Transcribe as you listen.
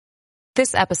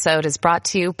This episode is brought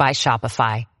to you by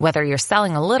Shopify. Whether you're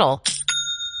selling a little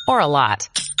or a lot,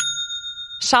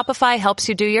 Shopify helps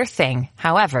you do your thing,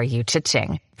 however you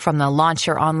cha-ching. From the launch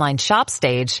your online shop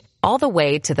stage, all the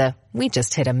way to the we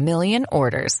just hit 1 million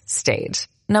orders stage.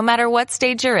 No matter what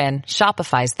stage you're in,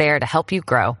 Shopify's there to help you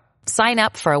grow. Sign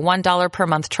up for a $1 per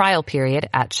month trial period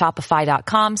at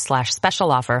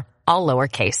shopify.com/special offer, all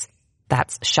lowercase.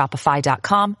 That's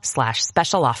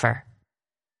shopify.com/special offer.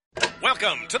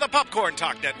 Welcome to the Popcorn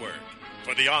Talk Network,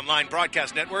 for the online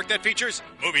broadcast network that features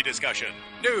movie discussion,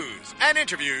 news, and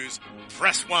interviews.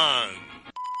 Press 1.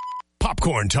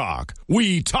 Popcorn Talk.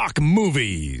 We talk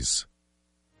movies.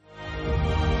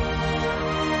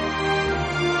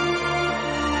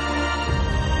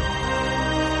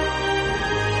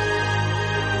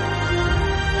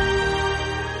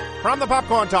 From the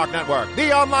Popcorn Talk Network,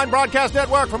 the online broadcast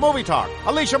network for movie talk,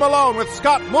 Alicia Malone with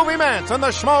Scott Movie Mance and the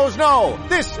Schmoes Know.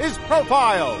 This is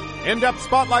Profile. In-depth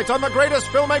spotlights on the greatest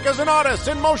filmmakers and artists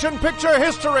in motion picture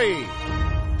history.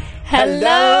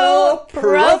 Hello,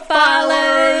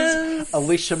 Profilers!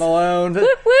 Alicia Malone.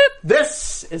 Whoop, whoop.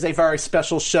 This is a very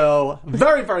special show,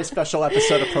 very, very special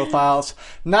episode of Profiles.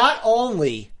 Not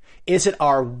only is it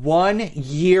our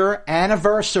 1-year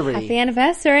anniversary. Happy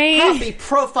anniversary. Happy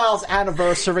Profiles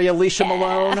anniversary, Alicia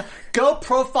Malone. Go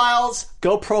Profiles,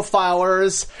 go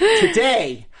Profilers.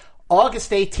 Today,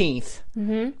 August 18th,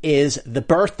 is the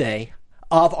birthday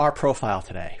of our profile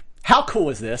today. How cool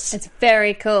is this? It's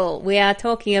very cool. We are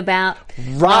talking about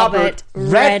Robert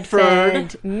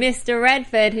Redford. Mr.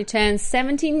 Redford, who turns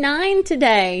 79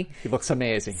 today. He looks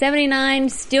amazing. 79,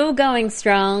 still going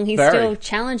strong. He's still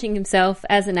challenging himself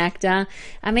as an actor.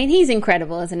 I mean, he's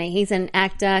incredible, isn't he? He's an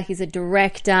actor, he's a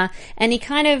director, and he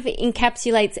kind of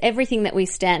encapsulates everything that we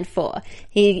stand for.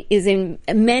 He is in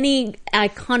many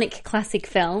iconic classic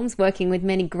films, working with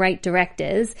many great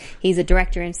directors. He's a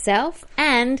director himself,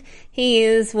 and he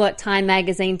is what Time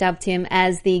magazine dubbed him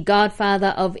as the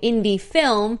godfather of indie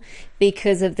film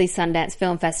because of the Sundance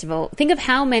Film Festival. Think of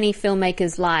how many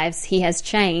filmmakers' lives he has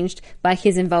changed by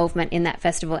his involvement in that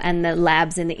festival and the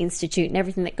labs and the institute and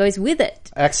everything that goes with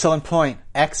it. Excellent point.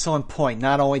 Excellent point.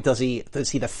 Not only does he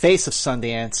the face of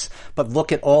Sundance, but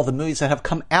look at all the movies that have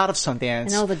come out of Sundance.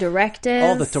 And all the directors.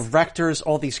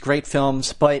 All these great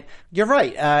films. But you're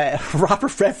right.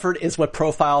 Robert Redford is what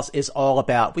Profiles is all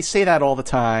about. We say that all the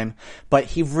time, but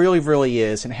he really, really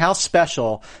is. And how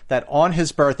special that on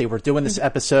his birthday we're doing this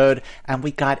episode and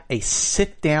we got a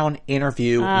sit-down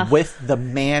interview with the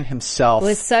man himself. It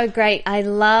was so great. I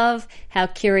love how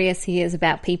curious he is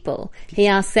about people. He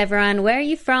asked Severin, where are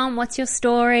you from? What's your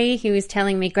story? He was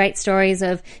telling me great stories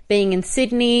of being in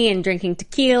Sydney and drinking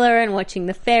tequila and watching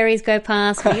the ferries go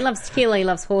past. He loves tequila. He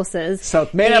loves horses. So,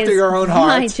 man after your own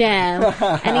heart. My jam.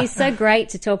 And he's so great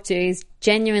to talk to. He's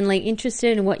genuinely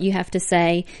interested in what you have to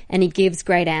say, and he gives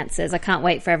great answers. I can't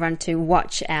wait for everyone to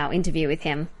watch our interview with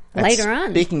him. Later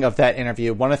on. Speaking of that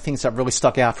interview, one of the things that really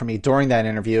stuck out for me during that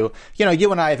interview, you know,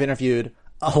 you and I have interviewed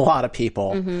a lot of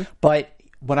people, but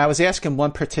when I was asking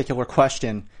one particular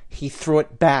question, he threw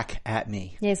it back at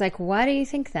me. Yeah, he's like, why do you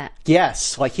think that?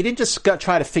 Yes, like he didn't just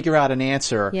try to figure out an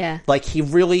answer. Yeah. Like he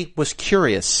really was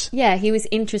curious. Yeah, he was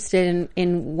interested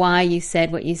in why you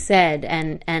said what you said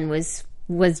and was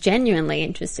genuinely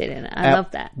interested in it. I love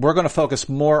that. We're going to focus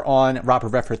more on Robert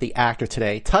Redford, the actor,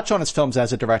 today. Touch on his films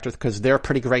as a director because they're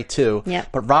pretty great too. Yep.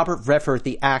 But Robert Redford,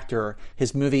 the actor,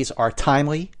 his movies are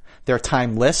timely, they're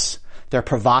timeless, they're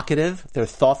provocative, they're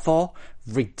thoughtful,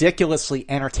 ridiculously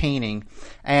entertaining.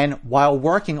 And while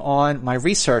working on my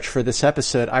research for this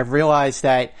episode, I realized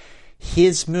that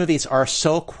his movies are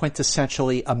so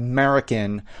quintessentially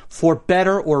American, for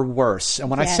better or worse. And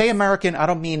when I say American, I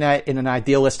don't mean that in an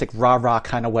idealistic rah-rah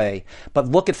kind of way. But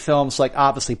look at films like,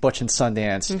 obviously, Butch and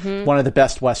Sundance, one of the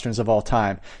best Westerns of all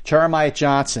time. Jeremiah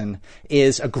Johnson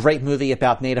is a great movie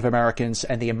about Native Americans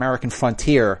and the American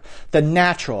frontier. The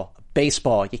Natural,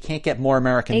 baseball. You can't get more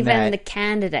American than that. Even The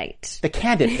Candidate. The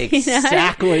Candidate,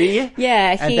 exactly.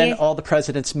 Yeah. And then All the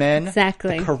President's Men.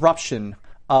 Exactly. The corruption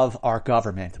of our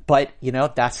government. But, you know,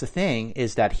 that's the thing,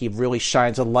 is that he really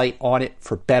shines a light on it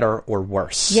for better or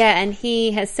worse. Yeah, and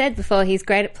he has said before he's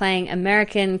great at playing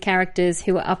American characters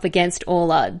who are up against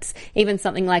all odds. Even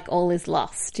something like All Is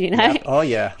Lost, you know? Yep. Oh,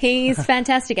 yeah. He's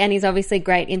fantastic, and he's obviously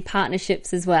great in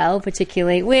partnerships as well,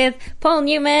 particularly with Paul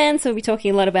Newman. So we'll be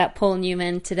talking a lot about Paul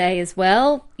Newman today as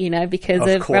well, you know, because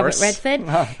of Robert Redford.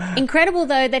 Incredible,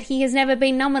 though, that he has never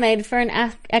been nominated for an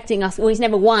acting Oscar. Well, he's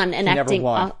never won an acting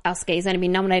Oscar. He's only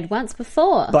been nominated once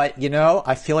before. But, you know,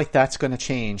 I feel like that's going to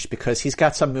change because he's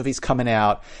got some movies coming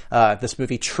out. This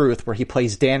movie, Truth, where he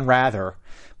plays Dan Rather,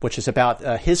 which is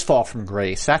about his fall from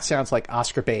grace. That sounds like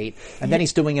Oscar bait. And then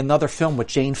he's doing another film with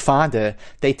Jane Fonda.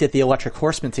 They did The Electric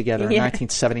Horseman together in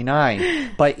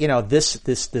 1979. But, you know, this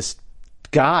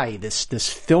guy, this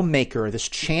filmmaker, this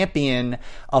champion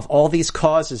of all these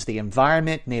causes, the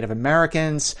environment, Native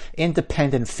Americans,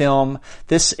 independent film.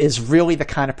 This is really the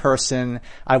kind of person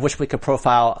I wish we could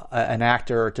profile an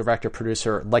actor, director,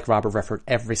 producer like Robert Redford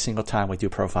every single time we do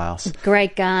profiles.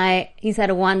 Great guy. He's had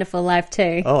a wonderful life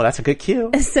too. Oh, that's a good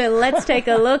cue. So let's take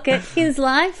a look at his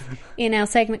life in our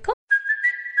segment called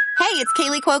Hey, it's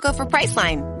Kaylee Cuoco for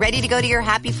Priceline. Ready to go to your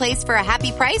happy place for a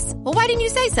happy price? Well, why didn't you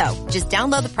say so? Just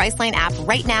download the Priceline app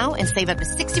right now and save up to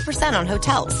 60% on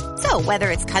hotels. So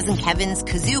whether it's Cousin Kevin's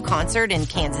Kazoo Concert in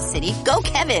Kansas City, go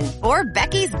Kevin, or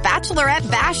Becky's Bachelorette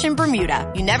Bash in Bermuda,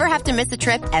 you never have to miss a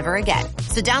trip ever again.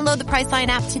 So download the Priceline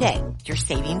app today. Your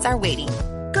savings are waiting.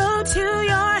 Go to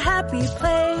your happy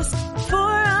place for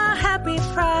a happy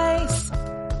price.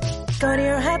 Go to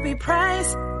your happy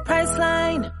price,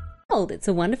 Priceline. It's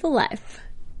a Wonderful Life.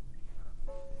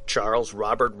 Charles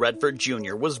Robert Redford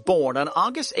Jr. was born on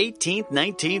August 18,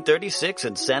 1936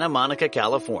 in Santa Monica,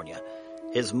 California.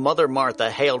 His mother,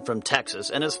 Martha, hailed from Texas,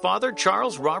 and his father,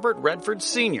 Charles Robert Redford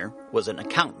Sr., was an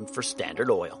accountant for Standard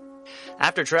Oil.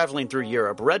 After traveling through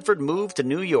Europe, Redford moved to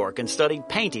New York and studied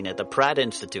painting at the Pratt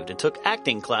Institute and took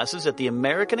acting classes at the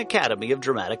American Academy of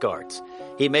Dramatic Arts.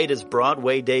 He made his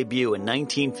Broadway debut in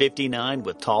 1959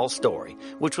 with Tall Story,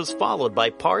 which was followed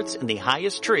by parts in The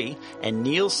Highest Tree and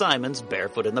Neil Simon's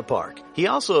Barefoot in the Park. He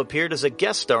also appeared as a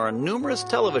guest star on numerous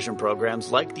television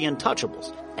programs like The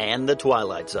Untouchables and The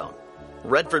Twilight Zone.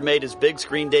 Redford made his big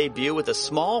screen debut with a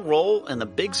small role in the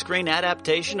big screen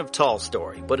adaptation of Tall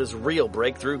Story, but his real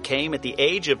breakthrough came at the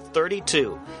age of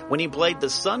 32 when he played the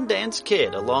Sundance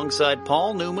Kid alongside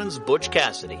Paul Newman's Butch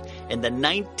Cassidy in the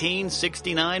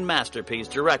 1969 masterpiece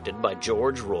directed by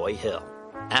George Roy Hill.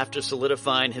 After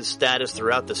solidifying his status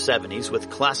throughout the 70s with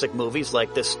classic movies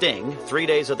like The Sting, 3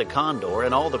 Days of the Condor,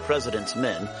 and All the President's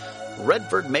Men,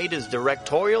 Redford made his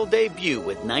directorial debut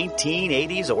with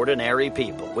 1980's Ordinary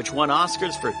People, which won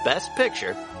Oscars for Best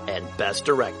Picture and Best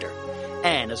Director.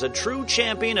 And as a true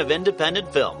champion of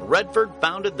independent film, Redford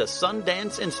founded the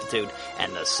Sundance Institute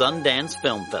and the Sundance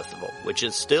Film Festival, which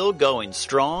is still going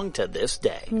strong to this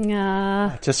day.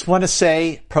 I just want to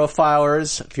say,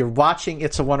 profilers, if you're watching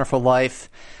It's a Wonderful Life,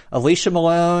 Alicia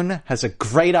Malone has a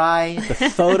great eye, the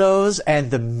photos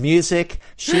and the music.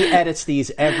 She edits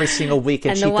these every single week,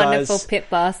 and she does. And the wonderful pit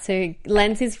boss who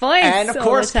lends his voice. And of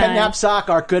course, Ken Napzok,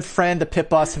 our good friend, the pit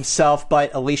boss himself.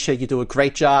 But Alicia, you do a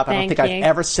great job. I don't think I've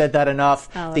ever said that enough.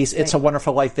 These It's a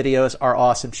Wonderful Life videos are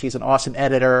awesome. She's an awesome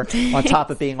editor, on top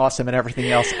of being awesome and everything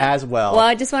else as well. Well,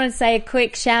 I just want to say a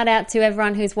quick shout out to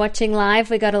everyone who's watching live.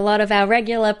 We got a lot of our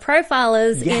regular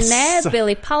profilers in there.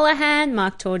 Billy Polahan,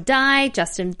 Mark Tordai,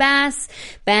 Justin Bass,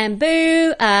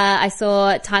 Bamboo. I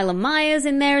saw Tyler Myers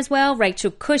in there as well.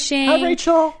 Rachel Cushing. Hi,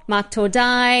 Rachel. Mark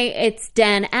Tordai. It's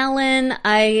Dan Allen.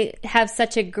 I have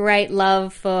such a great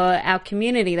love for our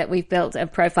community that we've built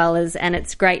of profilers, and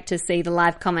it's great to see the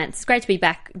live comments. It's great to be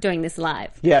back doing this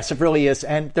live. Yes, it really is.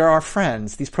 And they're our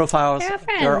friends. These profilers,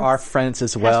 they're our friends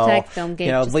as well. Hashtag film geek,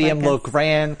 Liam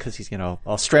Logran, because he's,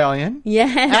 Australian.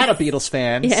 Yes. And a Beatles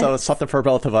fan. Yes. So it's something for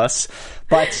both of us.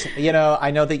 But,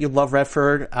 I know that you love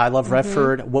Redford. I love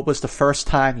Redford. What was the first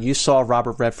time you saw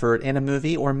Robert Redford in a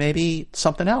movie, or maybe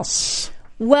something else?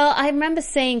 Well, I remember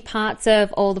seeing parts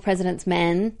of All the President's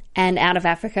Men and Out of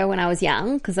Africa when I was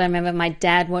young, because I remember my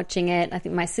dad watching it. I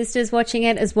think my sister's watching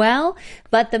it as well.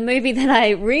 But the movie that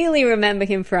I really remember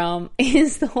him from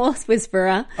is The Horse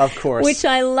Whisperer. Of course. Which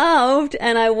I loved,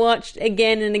 and I watched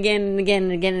again and again and again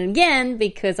and again and again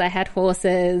because I had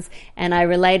horses and I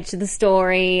related to the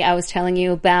story. I was telling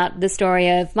you about the story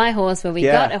of my horse where we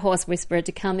got a horse whisperer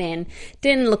to come in.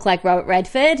 Didn't look like Robert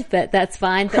Redford, but that's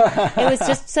fine. But it was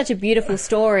just such a beautiful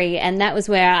story, and that was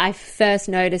where I first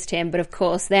noticed him. But of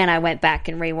course, then I went back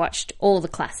and rewatched all the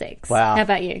classics. Wow. How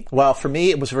about you? Well, for me,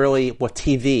 it was really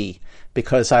TV,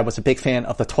 because I was a big fan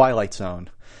of The Twilight Zone.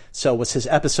 So it was his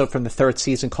episode from the 3rd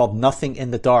season called Nothing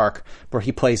in the Dark, where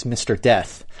he plays Mr.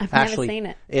 Death. I've never seen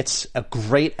it. It's a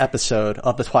great episode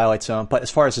of The Twilight Zone. But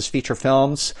as far as his feature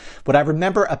films, what I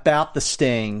remember about The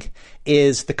Sting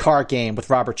is the car game with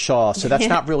Robert Shaw. So that's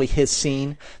not really his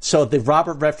scene. So the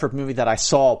Robert Redford movie that I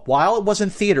saw, while it was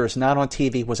in theaters, not on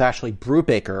TV, was actually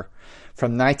Brubaker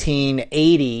from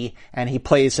 1980, and he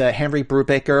plays Henry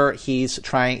Brubaker. He's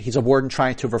a warden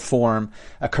trying to reform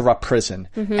a corrupt prison.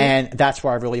 And that's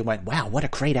where I really went, wow, what a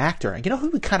great actor. And you know who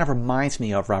he kind of reminds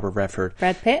me of, Robert Redford?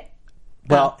 Brad Pitt?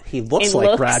 Well, he looks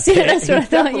like Brad Pitt. That's what I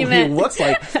thought you meant. He looks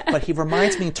like, but he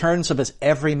reminds me in terms of his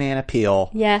everyman appeal.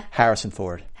 Yeah. Harrison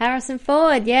Ford. Harrison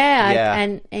Ford, yeah.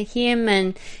 And him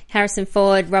and Harrison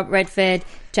Ford, Robert Redford,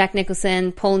 Jack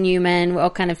Nicholson, Paul Newman were all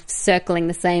kind of circling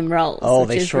the same roles. Oh, which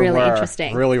they is sure really were.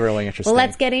 interesting. Really, really interesting. Well,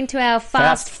 let's get into our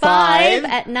Fast Five.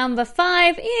 At number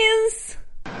 5 is...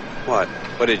 What?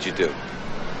 What did you do?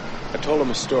 I told him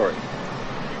a story.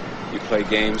 You play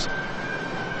games.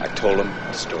 I told him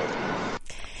a story.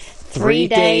 3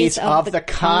 Days of the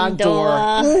Condor.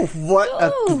 Ooh, what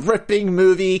a gripping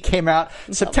movie. Came out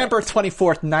September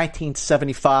 24th,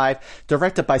 1975.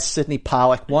 Directed by Sidney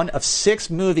Pollack. One of 6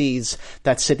 movies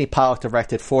that Sidney Pollack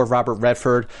directed for Robert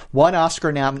Redford. 1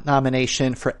 Oscar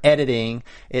nomination for editing.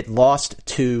 It lost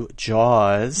to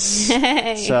Jaws.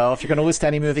 Yay. So if you're going to lose to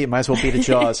any movie, it might as well be to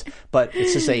Jaws. But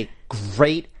it's just a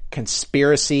great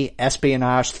conspiracy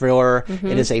espionage thriller. Mm-hmm.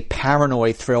 It is a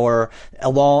paranoid thriller.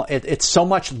 It's so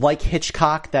much like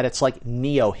Hitchcock that it's like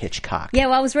Neo Hitchcock. Yeah,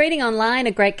 well, I was reading online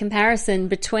a great comparison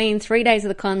between 3 Days of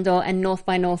the Condor and North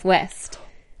by Northwest,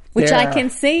 which I can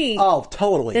see. Oh,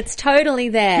 totally. It's totally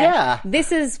there. Yeah.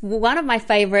 This is one of my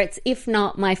favorites, if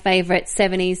not my favorite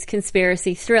 70s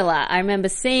conspiracy thriller. I remember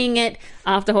seeing it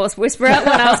after Horse Whisperer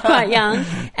when I was quite young,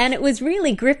 and it was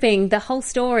really gripping, the whole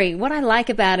story. What I like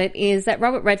about it is that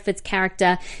Robert Redford's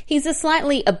character, he's a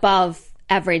slightly above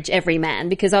average everyman,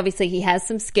 because obviously he has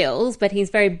some skills, but he's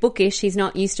very bookish. He's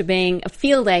not used to being a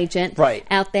field agent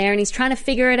out there, and he's trying to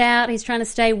figure it out. He's trying to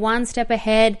stay one step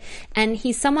ahead, and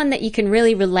he's someone that you can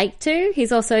really relate to.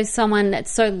 He's also someone that's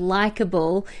so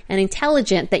likable and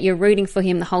intelligent that you're rooting for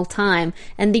him the whole time.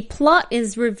 And the plot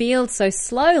is revealed so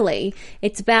slowly.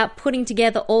 It's about putting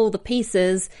together all the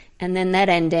pieces. And then that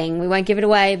ending, we won't give it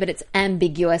away, but it's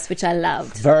ambiguous, which I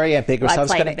loved. Very ambiguous. I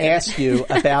was going to ask you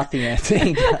about the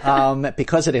ending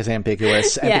because it is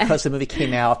ambiguous and because the movie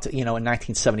came out, in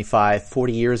 1975,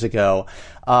 40 years ago.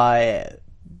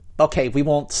 Okay, we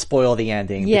won't spoil the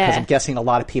ending because I'm guessing a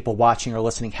lot of people watching or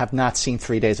listening have not seen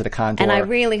 3 Days of the Condor. And I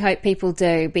really hope people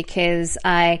do, because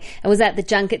I was at the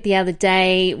junket the other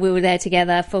day. We were there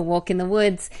together for a walk in the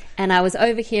woods, and I was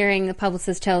overhearing the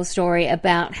publicist tell a story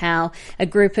about how a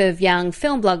group of young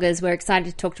film bloggers were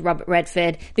excited to talk to Robert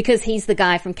Redford because he's the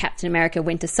guy from Captain America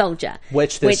Winter Soldier.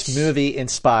 Which this movie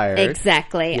inspired.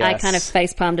 Exactly. Yes. I kind of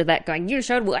facepalmed at that going, you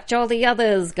should watch all the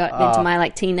others. Got into my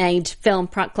teenage film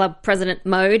club president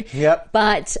mode. Yep.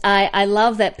 But I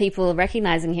love that people are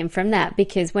recognizing him from that,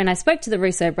 because when I spoke to the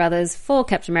Russo brothers for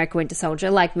Captain America Winter Soldier,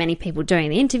 like many people doing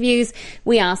the interviews,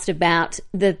 we asked about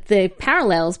the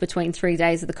parallels between 3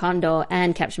 Days of the Condor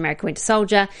and Captain America Winter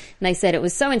Soldier, and they said it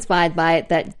was so inspired by it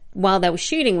that while they were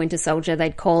shooting Winter Soldier,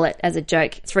 they'd call it as a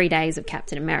joke 3 Days of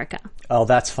Captain America. Oh,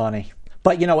 that's funny.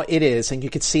 But you know what, it is, and you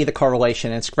can see the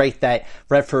correlation, and it's great that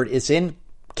Redford is in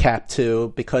Cap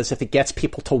 2, because if it gets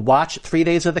people to watch 3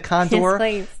 Days of the Condor,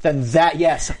 then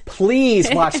please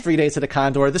watch 3 Days of the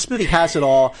Condor. This movie has it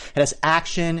all. It has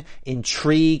action,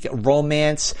 intrigue,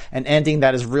 romance, an ending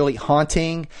that is really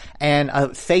haunting. And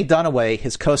Faye Dunaway,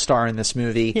 his co-star in this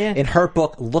movie, in her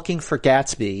book, Looking for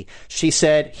Gatsby, she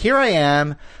said, "Here I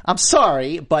am. I'm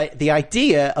sorry, but the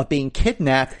idea of being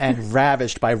kidnapped and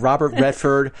ravished by Robert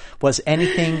Redford was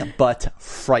anything but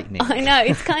frightening." I know.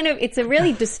 It's a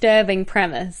really disturbing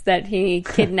premise that he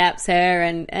kidnaps her,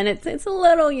 and it's a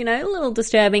little, a little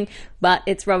disturbing, but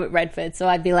it's Robert Redford, so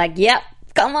I'd be like, yep,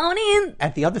 come on in.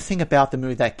 And the other thing about the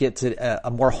movie that gives it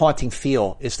a more haunting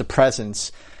feel is the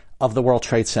presence of the World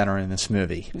Trade Center in this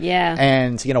movie. Yeah.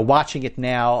 And, watching it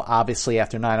now, obviously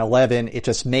after 9/11, it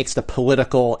just makes the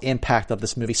political impact of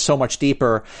this movie so much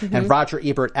deeper. Mm-hmm. And Roger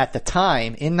Ebert at the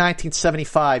time, in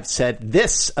 1975, said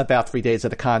this about 3 Days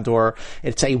of the Condor: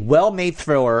 it's a well-made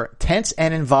thriller, tense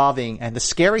and involving, and the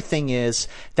scary thing is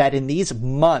that in these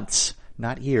months,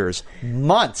 not years,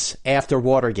 months after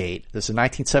Watergate, this is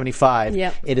 1975,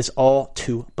 it is all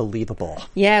too believable.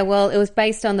 Yeah, well, it was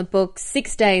based on the book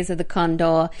 6 Days of the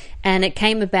Condor, and it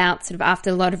came about sort of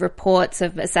after a lot of reports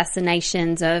of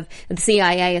assassinations, of the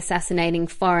CIA assassinating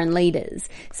foreign leaders.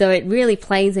 So it really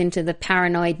plays into the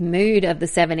paranoid mood of the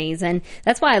 70s, and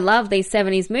that's why I love these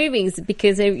 70s movies,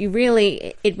 because it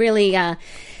really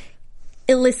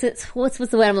elicits, what's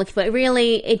the word I'm looking for? It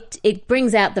really, it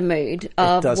brings out the mood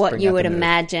of what you would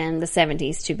imagine the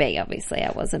 70s to be. Obviously,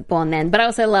 I wasn't born then, but I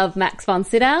also love Max von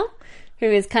Sydow, who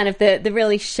is kind of the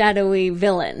really shadowy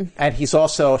villain. And he's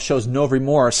also shows no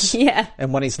remorse. Yeah.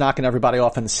 And when he's knocking everybody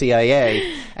off in the CIA.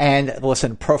 And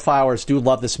listen, profilers do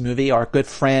love this movie. Our good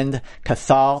friend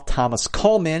Cathal Thomas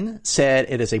Coleman said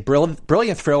it is a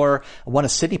brilliant thriller, one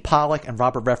of Sidney Pollack and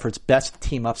Robert Redford's best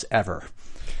team-ups ever.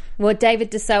 Well, David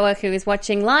DeSoa, who is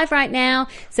watching live right now,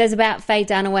 says about Faye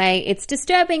Dunaway, it's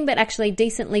disturbing but actually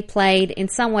decently played, in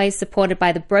some ways supported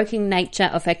by the broken nature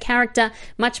of her character,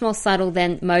 much more subtle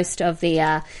than most of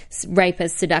the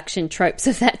rapist seduction tropes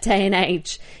of that day and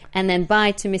age. And then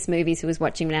bye to Miss Movies, who was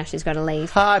watching now. She's got to leave.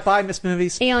 Hi, bye, Miss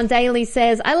Movies. Eon Daly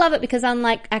says, I love it because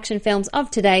unlike action films of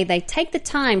today, they take the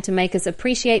time to make us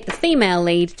appreciate the female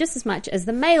lead just as much as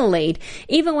the male lead.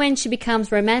 Even when she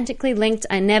becomes romantically linked,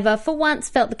 I never for once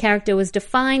felt the character was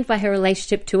defined by her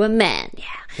relationship to a man. Yeah.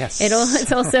 Yes.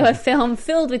 It's also a film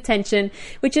filled with tension,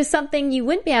 which is something you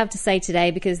wouldn't be able to say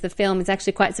today because the film is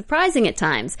actually quite surprising at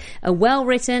times. A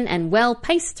well-written and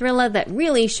well-paced thriller that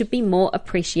really should be more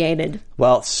appreciated.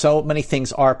 Well, so many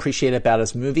things are appreciated about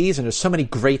his movies, and there's so many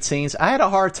great scenes. I had a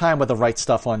hard time with the right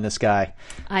stuff on this guy.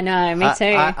 I know, me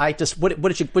too. I just, what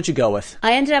did you go with?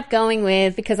 I ended up going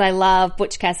with, because I love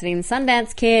Butch Cassidy and the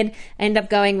Sundance Kid, I ended up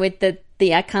going with the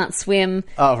I can't swim,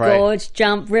 gorge,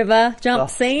 jump, river, jump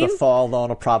scene. The fall alone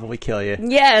will probably kill you.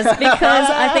 Yes, because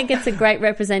I think it's a great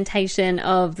representation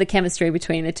of the chemistry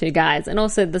between the two guys, and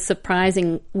also the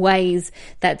surprising ways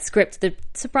that the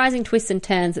surprising twists and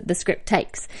turns that the script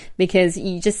takes, because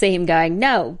you just see him going,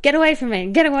 no, get away from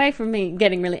me,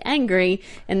 getting really angry,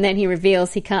 and then he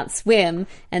reveals he can't swim,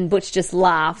 and Butch just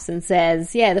laughs and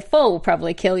says, yeah, the fall will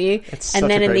probably kill you. And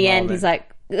then in the end, he's like,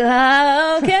 okay,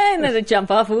 and then they jump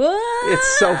off. Whoa!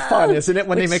 It's so fun, isn't it,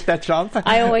 when they make that jump?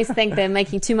 I always think they're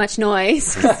making too much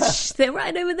noise. They're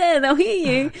right over there. They'll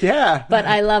hear you. Yeah. But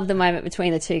I love the moment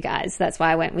between the two guys. That's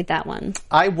why I went with that one.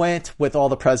 I went with All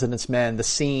the President's Men. The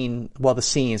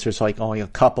scenes, there's like only a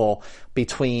couple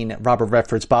between Robert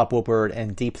Redford's Bob Woodward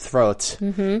and Deep Throat's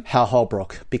Hal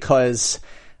Holbrook, because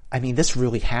I mean, this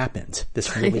really happened.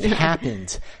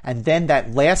 And then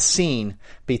that last scene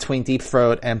between Deep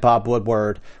Throat and Bob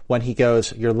Woodward, when he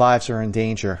goes, your lives are in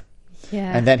danger.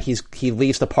 Yeah. And then he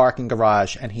leaves the parking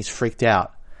garage and he's freaked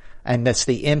out. And that's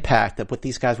the impact that what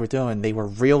these guys were doing. They were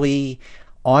really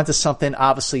onto something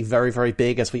obviously very, very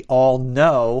big, as we all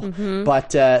know,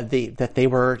 but that they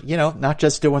were, not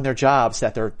just doing their jobs,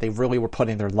 that they really were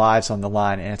putting their lives on the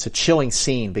line. And it's a chilling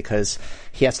scene because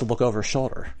he has to look over his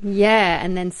shoulder. Yeah,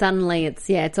 and then suddenly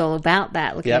it's all about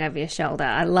that, looking over your shoulder.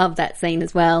 I love that scene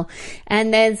as well.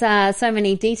 And there's so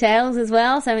many details as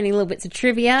well, so many little bits of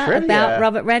trivia about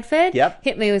Robert Redford. Yep.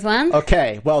 Hit me with one.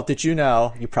 Okay, well, did you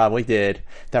know, you probably did,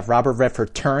 that Robert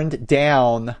Redford turned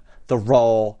down the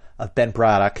role of Ben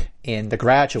Braddock in The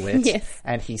Graduate. Yes.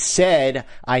 And he said,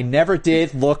 I never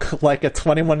did look like a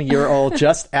 21-year-old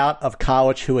just out of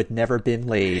college who had never been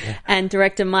laid. And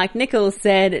director Mike Nichols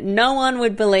said no one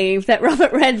would believe that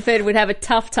Robert Redford would have a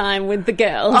tough time with the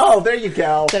girls. Oh, there you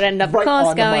go. So it ended up, of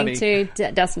course, going to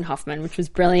Dustin Hoffman, which was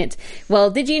brilliant. Well,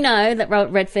 did you know that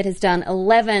Robert Redford has done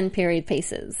 11 period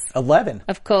pieces? 11?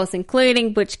 Of course,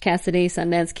 including Butch Cassidy,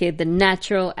 Sundance Kid, The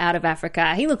Natural, Out of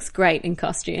Africa. He looks great in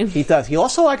costume. He does. He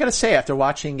also, I gotta say, after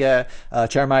watching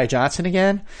Jeremiah Johnson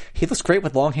again, he looks great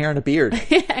with long hair and a beard.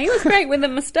 Yeah, he looks great with a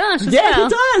mustache as well. Yeah, he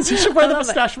does. He should wear the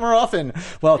mustache more often.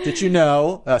 Well, did you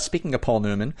know, speaking of Paul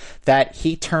Newman, that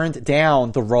he turned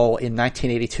down the role in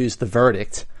 1982's The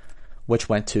Verdict, which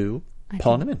went to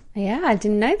Paul Newman. Yeah, I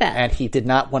didn't know that. And he did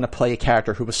not want to play a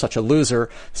character who was such a loser,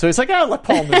 so he's like, let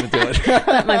Paul Newman do it.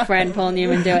 Let my friend Paul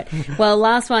Newman do it. Well,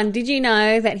 last one. Did you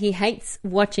know that he hates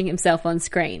watching himself on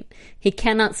screen? He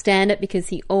cannot stand it because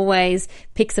he always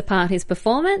picks apart his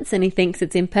performance and he thinks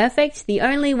it's imperfect. The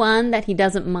only one that he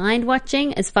doesn't mind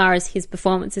watching, as far as his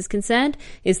performance is concerned,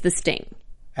 is The Sting.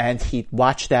 And he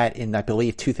watched that in, I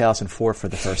believe, 2004 for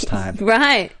the first time.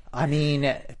 Right. I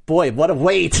mean, boy, what a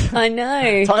wait. I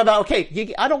know. Talk about,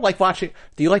 I don't like watching.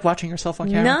 Do you like watching yourself on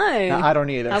camera? No. I don't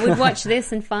either. I would watch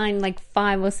this and find like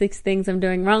 5 or 6 things I'm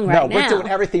doing wrong right now. No, we're doing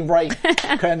everything right.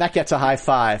 And that gets a high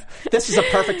five. This is a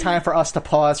perfect time for us to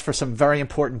pause for some very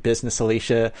important business,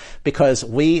 Alicia, because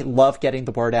we love getting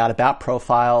the word out about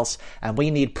profiles and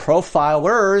we need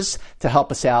profilers to help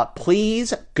us out.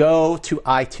 Please go to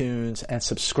iTunes and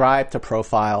subscribe to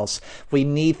Profiles. We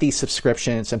need these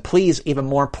subscriptions, and please, even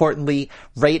more importantly,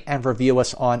 rate and review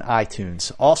us on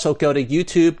iTunes. Also, go to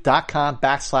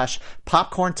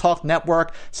youtube.com/Popcorn Talk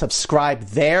Network. Subscribe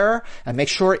there, and make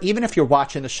sure, even if you're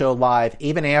watching the show live,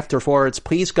 even afterwards,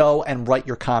 please go and write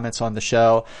your comments on the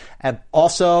show. And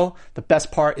also, the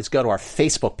best part is go to our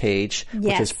Facebook page,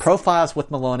 which is Profiles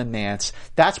with Malone and Mance.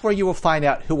 That's where you will find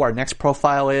out who our next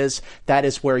profile is. That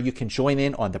is where you can join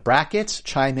in on the brackets,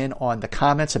 chime in on the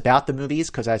comments about the movies,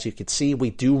 because as you can see,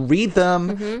 we do read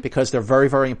them because they're very,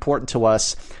 very important to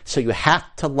us. So you have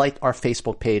to like our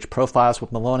Facebook page, Profiles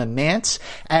with Malone and Mantz.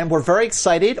 And we're very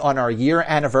excited on our year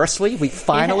anniversary. We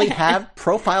finally have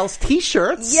Profiles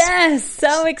t-shirts. Yes,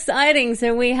 so exciting.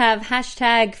 So we have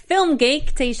hashtag Film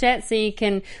Geek t-shirts so you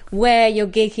can wear your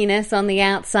geekiness on the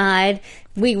outside.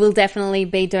 We will definitely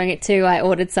be doing it too. I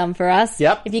ordered some for us.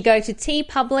 Yep. If you go to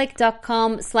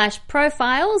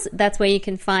tpublic.com/profiles, that's where you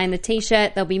can find the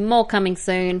t-shirt. There'll be more coming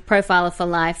soon. Profiler for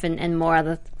life and more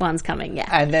other ones coming. Yeah.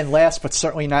 And then last but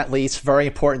certainly not least, very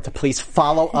important to please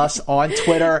follow us on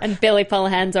Twitter. And Billy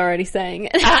Polahan's already saying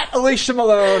it. At Alicia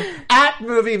Malone, at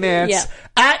Movie Mantz, yeah.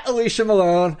 At Alicia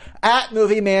Malone, at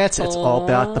Movie Mantz. It's all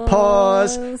about the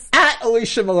pause. At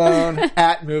Alicia Malone,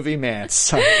 at Movie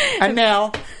Mantz. And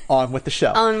now, on with the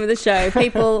show. On with the show.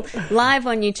 People live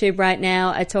on YouTube right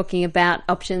now are talking about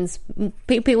options,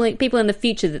 people in the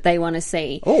future that they want to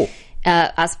see.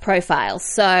 Us profiles.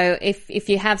 So if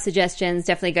you have suggestions,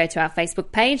 definitely go to our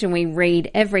Facebook page and we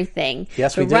read everything.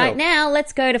 Yes, we do. Right now,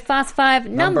 let's go to Fast Five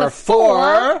number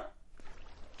 4.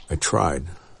 I tried.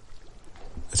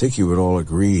 I think you would all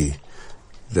agree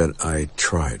that I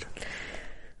tried.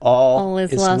 All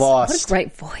is lost. What a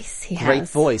great voice he has. Great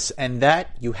voice. And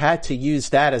that, you had to use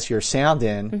that as your sound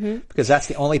in, because that's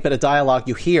the only bit of dialogue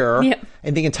you hear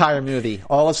in the entire movie.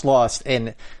 All is Lost.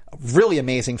 And really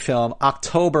amazing film.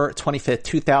 October 25th,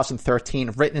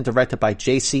 2013. Written and directed by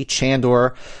J.C.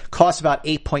 Chandor. Cost about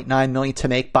 $8.9 million to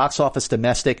make. Box office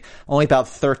domestic, only about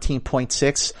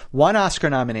 13.6. One Oscar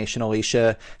nomination,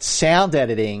 Alicia. Sound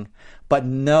editing, but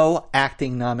no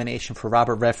acting nomination for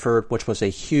Robert Redford, which was a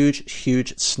huge,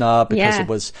 huge snub because it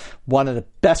was one of the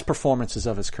best performances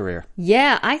of his career.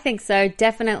 Yeah, I think so.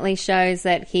 Definitely shows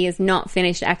that he is not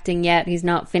finished acting yet. He's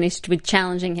not finished with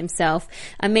challenging himself.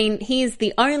 I mean, he is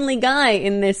the only guy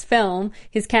in this film.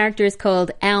 His character is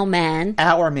called Our Man.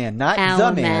 Our Man, not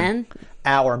Our the man.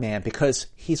 Our Man, because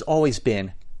he's always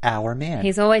been our man.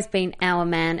 He's always been our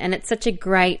man, and it's such a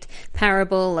great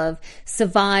parable of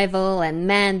survival and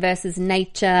man versus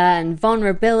nature and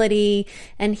vulnerability.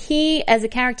 And he, as a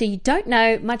character, you don't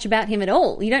know much about him at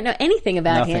all. You don't know anything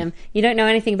about him. You don't know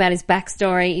anything about his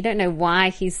backstory. You don't know why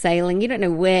he's sailing. You don't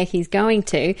know where he's going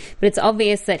to. But it's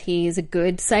obvious that he is a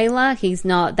good sailor. He's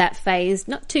not that phased,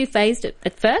 not too phased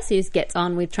at first. He just gets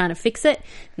on with trying to fix it.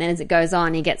 And then as it goes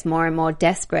on, he gets more and more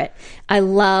desperate. I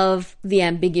love the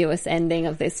ambiguous ending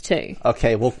of this too.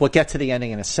 Okay, we'll get to the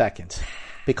ending in a second,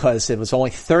 because it was only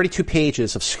 32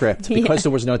 pages of script because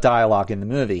there was no dialogue in the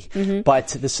movie.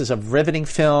 But this is a riveting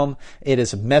film. It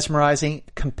is mesmerizing,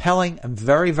 compelling, and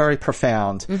very, very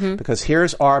profound, because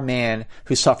here's our man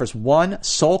who suffers one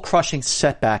soul-crushing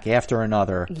setback after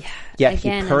another, yet he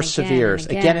perseveres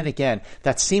again and again.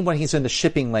 That scene when he's in the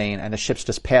shipping lane and the ship's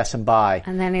just passing by.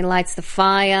 And then he lights the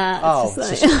fire.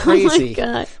 It's just crazy. Oh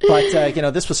my God.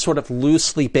 But, this was sort of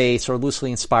loosely based or loosely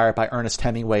inspired by Ernest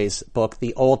Hemingway's book,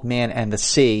 The Old Man and the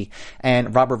Sea.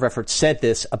 And Robert Redford said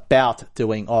this about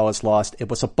doing All Is Lost. It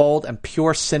was a bold and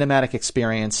pure cinematic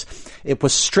experience. It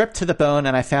was stripped to the bone,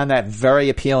 and I found that very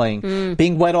appealing.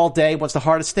 Being wet all day was the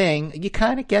hardest thing. You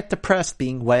kind of get depressed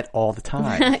being wet all the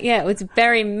time. Yeah, it was a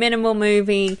very minimal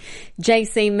movie.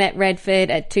 JC met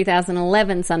Redford at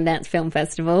 2011 Sundance Film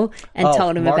Festival and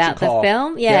told him about the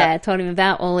film. Told him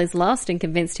about All Is Lost and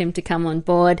convinced him to come on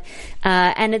board.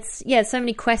 And it's, so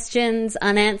many questions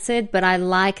unanswered, but I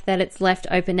like that it's left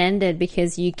open-ended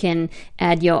because you can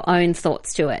add your own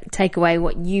thoughts to it. Take away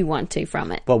what you want to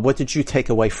from it. Well, what did you take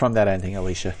away from that ending,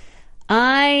 Alicia?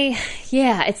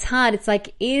 It's hard. It's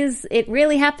like, is it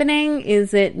really happening?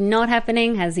 Is it not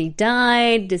happening? Has he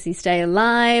died? Does he stay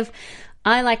alive?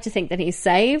 I like to think that he's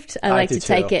saved. I like to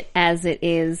take it as it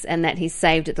is, and that he's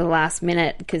saved at the last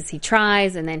minute because he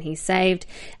tries and then he's saved.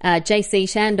 J.C.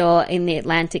 Chandor in The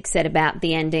Atlantic said about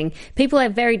the ending, people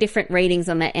have very different readings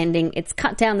on that ending. It's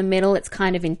cut down the middle. It's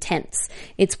kind of intense.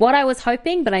 It's what I was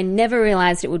hoping, but I never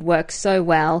realized it would work so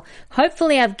well.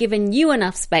 Hopefully I've given you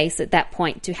enough space at that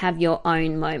point to have your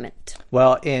own moment.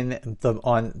 Well,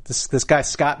 this guy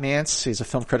Scott Mantz, he's a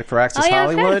film critic for Access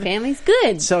Hollywood. I've heard of him. He's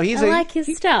good. So I like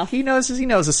his stuff. He knows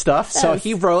his stuff. So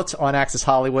he wrote on Access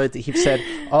Hollywood. He said,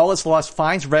 "All Is Lost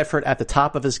finds Redford at the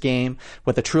top of his game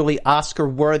with a truly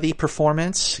Oscar-worthy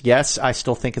performance." Yes, I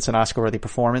still think it's an Oscar-worthy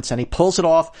performance, and he pulls it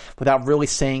off without really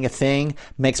saying a thing.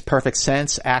 Makes perfect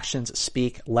sense. Actions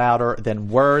speak louder than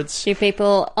words. Few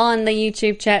people on the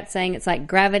YouTube chat saying it's like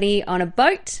Gravity on a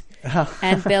boat.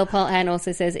 And Bill Polhan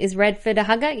also says, is Redford a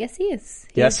hugger? Yes, he is.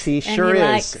 Yes, he sure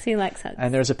is. He likes hugs.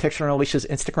 And there's a picture on Alicia's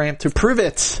Instagram to prove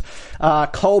it.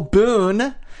 Cole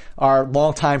Boone our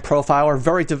longtime profiler,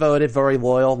 very devoted, very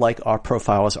loyal, like our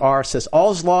profilers are, says,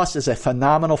 All Is Lost is a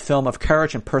phenomenal film of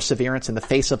courage and perseverance in the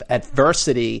face of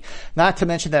adversity, not to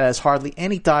mention that it has hardly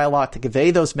any dialogue to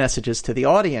convey those messages to the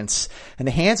audience. In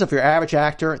the hands of your average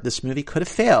actor, this movie could have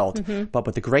failed, but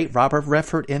with the great Robert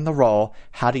Redford in the role,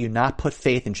 how do you not put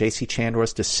faith in J.C.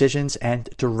 Chandor's decisions and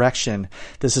direction?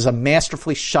 This is a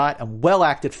masterfully shot and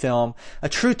well-acted film, a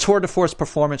true tour de force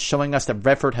performance showing us that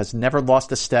Redford has never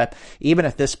lost a step, even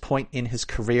at this point in his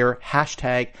career.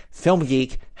 Hashtag Film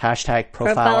Geek. Hashtag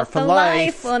Profiler for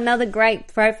Life. Well, another great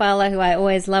profiler who I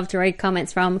always love to read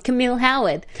comments from, Camille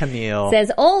Howard. Camille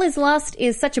says, All Is Lost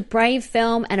is such a brave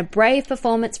film and a brave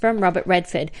performance from Robert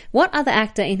Redford. What other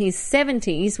actor in his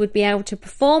 70s would be able to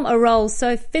perform a role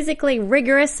so physically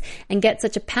rigorous and get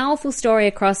such a powerful story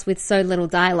across with so little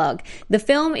dialogue? The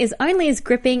film is only as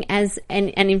gripping as and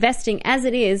investing as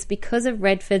it is because of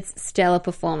Redford's stellar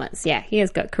performance. Yeah, he has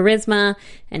got charisma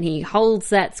and he holds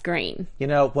that screen. You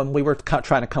know, when we were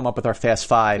trying to come up with our Fast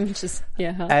Five,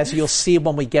 as you'll see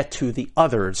when we get to the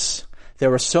others, there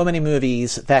were so many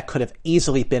movies that could have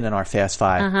easily been in our Fast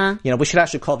Five. You know, we should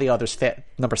actually call the others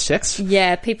number 6.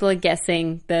 Yeah, people are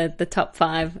guessing the top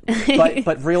 5.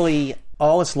 but really,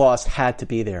 All Is Lost had to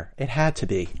be there. It had to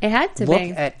be. It had to be.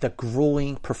 Look at the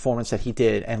grueling performance that he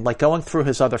did, and like going through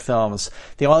his other films,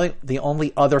 the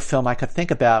only other film I could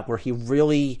think about where he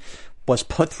really was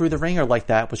put through the ringer like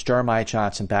that was Jeremiah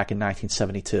Johnson back in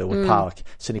 1972 with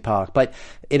Sidney Pollack. But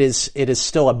it is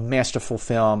still a masterful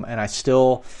film, and I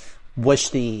still wish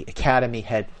the Academy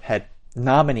had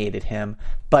nominated him.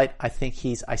 But I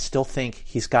still think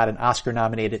he's got an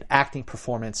Oscar-nominated acting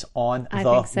performance on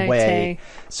the way. Too.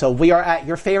 So we are at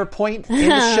your favorite point in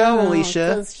the show,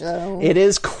 Alicia. Quiz show. It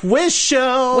is Quiz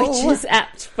Show, which is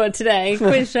apt for today.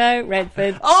 Quiz Show,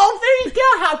 Redford. Oh, there you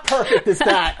go. How perfect is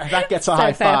that? That gets a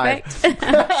high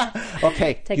five.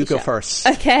 Okay, you go first.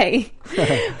 Okay.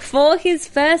 For his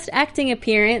first acting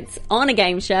appearance on a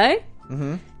game show,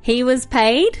 he was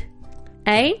paid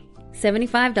A,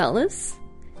 $75,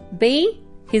 B,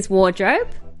 his wardrobe,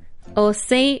 or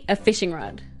C, a fishing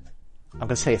rod? I'm going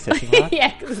to say a fishing rod.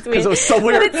 Yeah, because it was so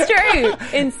weird. But it's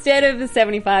true. Instead of the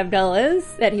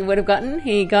 $75 that he would have gotten,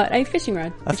 he got a fishing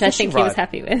rod, which I think he was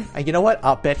happy with. And you know what?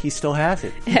 I'll bet he still has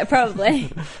it. Yeah,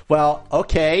 probably. Well,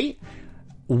 okay.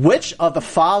 Which of the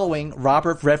following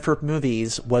Robert Redford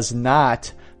movies was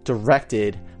not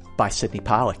directed by Sidney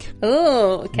Pollack?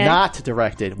 Oh, okay. Not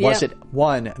directed. Was it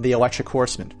 1, The Electric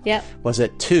Horseman? Yep. Was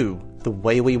it 2, The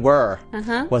Way We Were?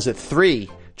 Was it 3,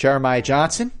 Jeremiah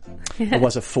Johnson? Or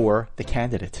was it 4, The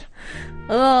Candidate?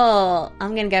 Oh,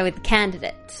 I'm going to go with The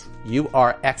Candidate. You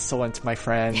are excellent, my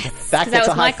friend. Yes, that gets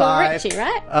a high Michael five. Ritchie,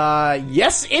 right?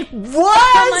 Yes, it was.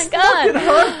 Oh my God! Look at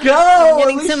her go. I'm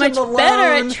getting Alicia so much Malone.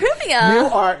 better at trivia. You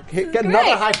are. Get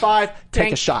another high five.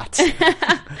 Take a shot.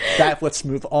 Let's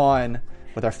move on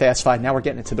with our Fast Five. Now we're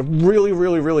getting into the really,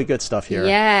 really, really good stuff here.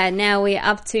 Yeah. Now we're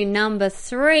up to number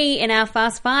 3 in our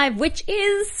Fast Five, which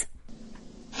is.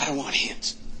 I don't want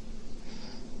hints.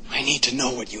 I need to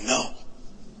know what you know.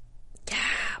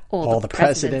 All the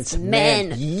President's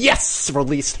Men. Yes!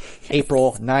 Released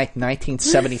April 9th,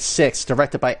 1976.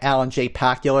 Directed by Alan J.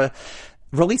 Pakula.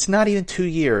 Released not even 2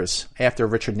 years after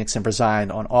Richard Nixon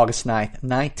resigned on August 9th,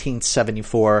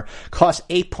 1974. Cost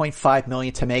 $8.5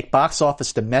 million to make. Box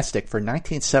office domestic for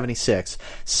 1976,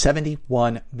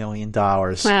 $71 million.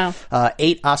 Wow.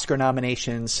 8 Oscar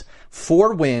nominations,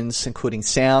 4 wins, including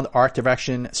sound, art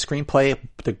direction, screenplay,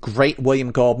 the great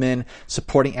William Goldman,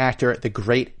 supporting actor, the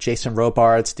great Jason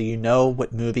Robards. Do you know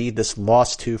what movie this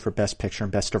lost to for Best Picture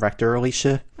and Best Director,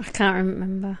 Alicia? I can't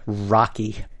remember.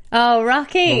 Rocky. Oh,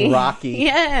 Rocky.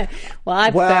 Yeah. Well, I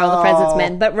prefer All the President's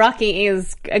Men, but Rocky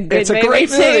is a good movie. It's a great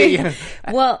movie.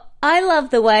 Well, I love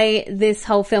the way this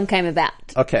whole film came about.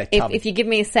 Okay, if you give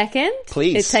me a second.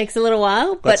 Please. It takes a little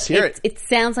while, but Let's hear it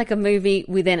sounds like a movie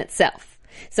within itself.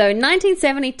 So in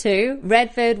 1972,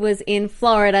 Redford was in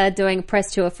Florida doing a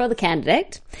press tour for The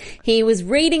Candidate. He was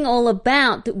reading all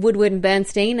about Woodward and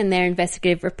Bernstein and their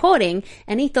investigative reporting,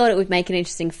 and he thought it would make an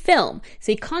interesting film.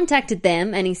 So he contacted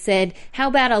them and he said, how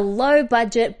about a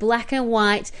low-budget, black and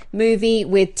white movie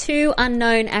with 2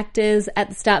 unknown actors at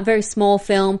the start, very small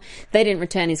film. They didn't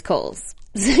return his calls.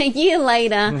 So a year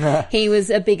later, he was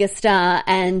a bigger star,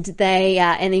 and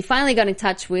he finally got in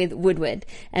touch with Woodward.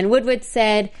 And Woodward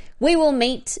said, we will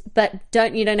meet, but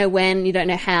you don't know when, you don't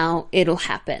know how it'll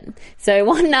happen. So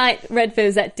one night, Redford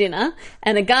was at dinner,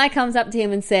 and a guy comes up to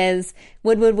him and says,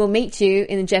 Woodward will meet you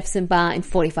in the Jefferson Bar in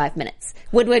 45 minutes.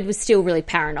 Woodward was still really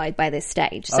paranoid by this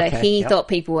stage, so he thought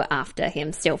people were after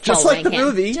him, still following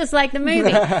him. Just like the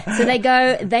movie. So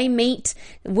they meet.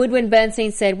 Woodward and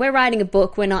Bernstein said, we're writing a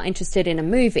book, we're not interested in a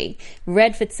movie.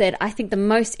 Redford said, I think the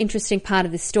most interesting part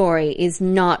of the story is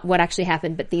not what actually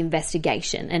happened, but the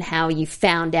investigation and how you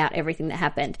found out everything that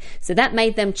happened. So that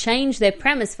made them change their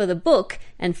premise for the book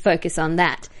and focus on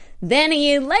that. Then a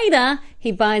year later,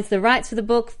 he buys the rights for the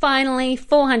book, finally,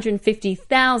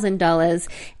 $450,000,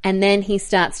 and then he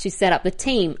starts to set up the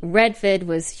team. Redford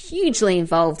was hugely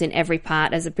involved in every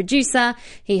part as a producer.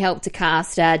 He helped to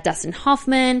cast Dustin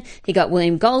Hoffman. He got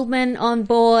William Goldman on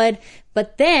board.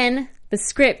 But then the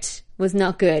script was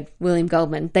not good, William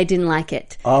Goldman. They didn't like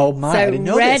it. Oh my, I didn't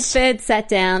know this. So Redford sat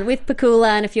down with Pakula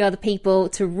and a few other people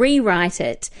to rewrite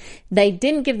it. They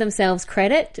didn't give themselves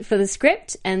credit for the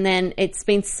script, and then it's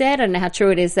been said, I don't know how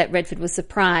true it is, that Redford was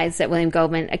surprised that William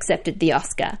Goldman accepted the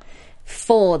Oscar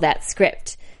for that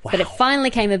script. Wow. But it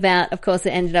finally came about. Of course,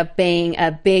 it ended up being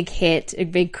a big hit, a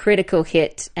big critical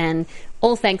hit, and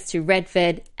all thanks to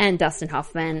Redford and Dustin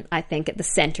Hoffman, I think, at the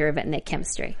center of it and their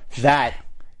chemistry. That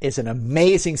is an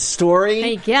amazing story. There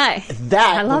you go.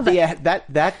 That would be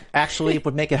that actually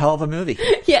would make a hell of a movie.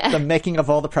 Yeah. The Making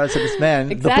of All the President's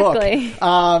Men, exactly. The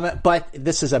book. But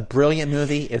this is a brilliant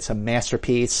movie. It's a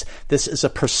masterpiece. This is a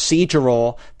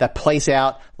procedural that plays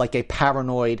out like a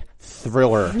paranoid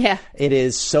thriller. Yeah. It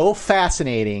is so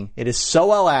fascinating. It is so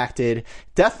well acted.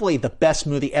 Definitely the best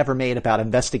movie ever made about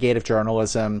investigative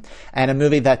journalism, and a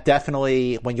movie that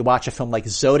definitely, when you watch a film like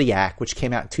Zodiac, which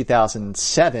came out in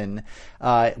 2007,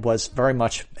 was very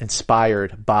much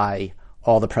inspired by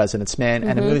All the President's Men,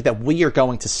 and a movie that we are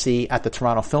going to see at the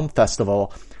Toronto Film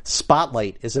Festival.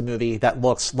 Spotlight is a movie that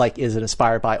looks like is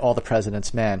inspired by All the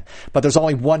President's Men. But there's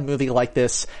only one movie like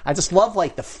this. I just love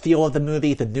like the feel of the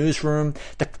movie, the newsroom,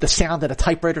 the sound of the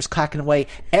typewriters clacking away.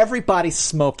 Everybody's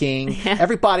smoking. Yeah.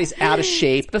 Everybody's out of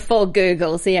shape. It's before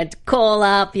Google, so you had to call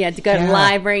up, you had to go to the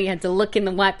library, you had to look in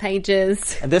the white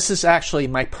pages. And this is actually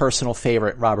my personal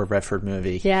favorite Robert Redford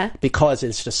movie. Yeah. Because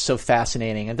it's just so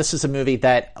fascinating. And this is a movie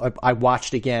that I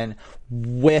watched again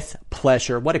with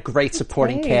pleasure. What a great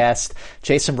supporting cast.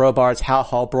 Jason Robards, Hal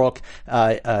Holbrook,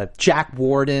 Jack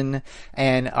Warden,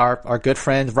 and our good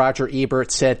friend Roger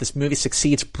Ebert said this movie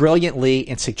succeeds brilliantly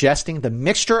in suggesting the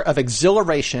mixture of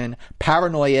exhilaration,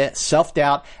 paranoia,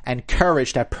 self-doubt, and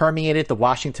courage that permeated the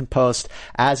Washington Post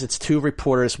as its two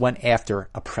reporters went after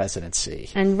a presidency.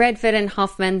 And Redford and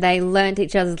Hoffman, they learned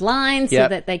each other's lines so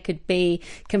that they could be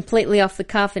completely off the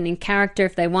cuff and in character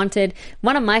if they wanted.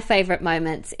 One of my favorite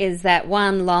moments is that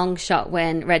one long shot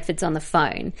when Redford's on the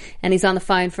phone, and he's on the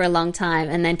phone for a long time,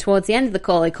 and then towards the end of the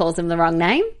call he calls him the wrong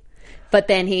name, but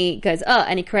then he goes,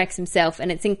 and he corrects himself,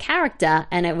 and it's in character,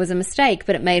 and it was a mistake,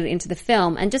 but it made it into the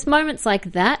film. And just moments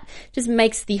like that just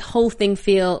makes the whole thing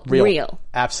feel real.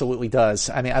 Absolutely does.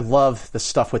 I mean, I love the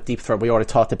stuff with Deep Throat. We already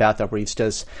talked about that, where he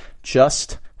does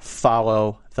just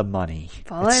follow the money.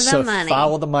 Follow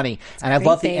the money. And I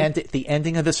love the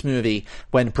ending of this movie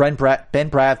when Ben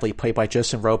Bradley, played by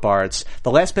Jason Robards,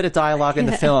 the last bit of dialogue in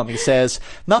the film, he says,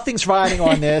 nothing's riding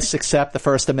on this except the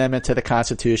First Amendment to the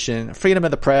Constitution, freedom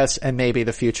of the press, and maybe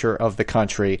the future of the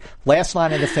country. Last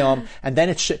line of the film, and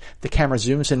then the camera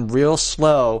zooms in real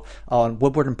slow on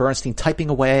Woodward and Bernstein typing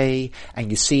away,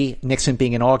 and you see Nixon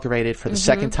being inaugurated for the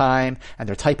second time, and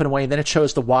they're typing away, and then it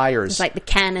shows the wires. It's like the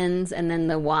cannons and then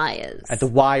the wires. And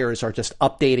the wires are just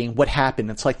updating what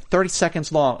happened. It's like 30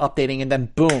 seconds long, updating, and then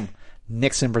boom,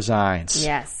 Nixon resigns.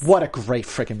 Yes. What a great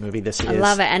freaking movie this is. I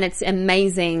love it. And it's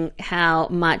amazing how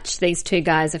much these two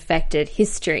guys affected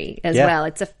history as well.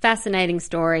 It's a fascinating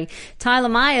story. Tyler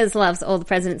Myers loves All the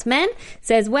President's Men.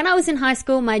 Says, when I was in high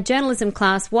school, my journalism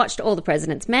class watched All the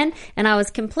President's Men, and I was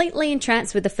completely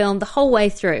entranced with the film the whole way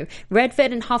through.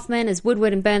 Redford and Hoffman as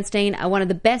Woodward and Bernstein are one of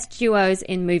the best duos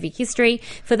in movie history,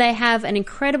 for they have an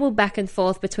incredible back and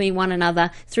forth between one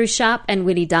another through sharp and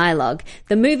witty dialogue.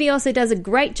 The movie also does a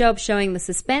great job showing the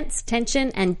suspense, tension,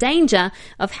 and danger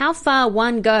of how far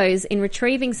one goes in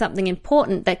retrieving something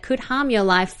important that could harm your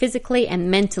life physically and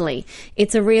mentally.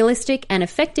 It's a realistic and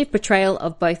effective portrayal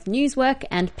of both newswork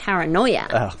and paranoia.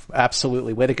 Oh,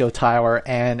 absolutely. Way to go, Tyler.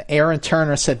 And Aaron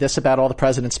Turner said this about All the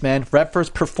President's Men. Redford's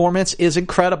performance is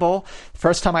incredible.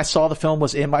 First time I saw the film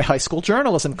was in my high school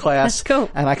journalism class. That's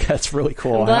cool. And that's really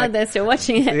cool. I'm glad they're still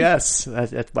watching it. Yes,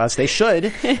 as they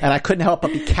should. And I couldn't help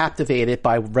but be captivated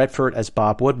by Redford as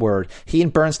Bob Woodward. He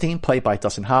and Bernstein, played by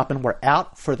Dustin Hoffman, were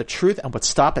out for the truth and would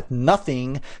stop at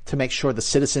nothing to make sure the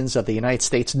citizens of the United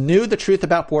States knew the truth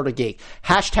about Watergate.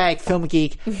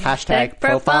 #FilmGeek,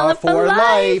 #Profiler for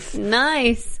Life.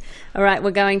 Nice. All right,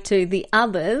 we're going to The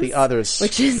Others. The Others.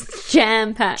 Which is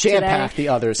jam-packed Jam-packed, today. The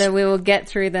Others. So we will get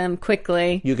through them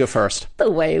quickly. You go first. The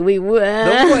Way We Were.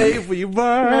 The Way We Were,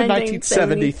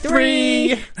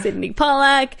 1973. Sydney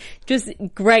Pollack. Just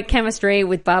great chemistry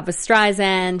with Barbra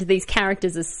Streisand. These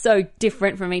characters are so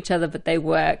different from each other, but they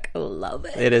work. I love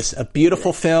it. It is a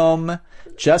beautiful film,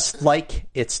 just like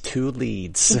its two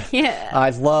leads. Yeah.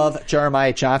 I love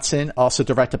Jeremiah Johnson, also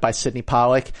directed by Sydney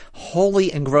Pollack.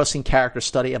 Wholly engrossing character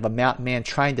study of a mountain man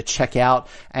trying to check out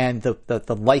and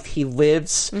the life he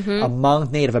lives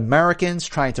among Native Americans,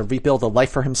 trying to rebuild a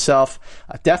life for himself.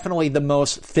 Definitely the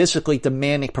most physically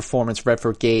demanding performance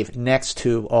Redford gave, next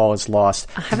to All Is Lost.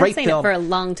 I haven't seen it for a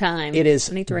long time. It is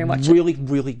I need to rewatch really,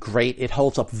 really great. It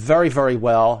holds up very, very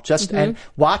well. And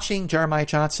watching Jeremiah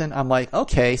Johnson, I'm like,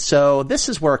 okay, so this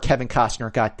is where Kevin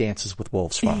Costner got Dances with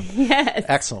Wolves from. Yes.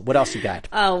 Excellent. What else you got?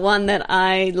 Oh, one that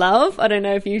I love. I don't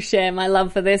know if you share my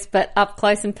love for this, but Up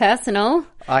Close and Personal.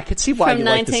 I could see why you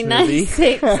like this movie.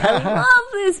 From 1996. I love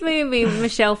this movie.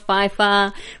 Michelle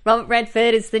Pfeiffer. Robert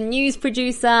Redford is the news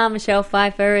producer. Michelle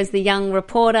Pfeiffer is the young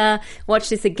reporter.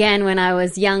 Watched this again when I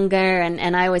was younger,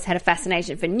 and I always had a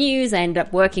fascination for news. I ended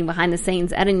up working behind the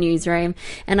scenes at a newsroom,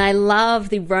 and I love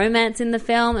the romance in the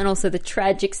film and also the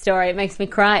tragic story. It makes me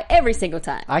cry every single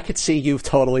time. I could see you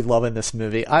totally loving this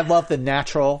movie. I love The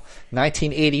Natural,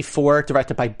 1984,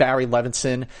 directed by Barry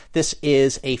Levinson. This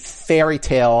is a fairy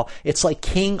tale. It's like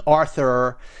King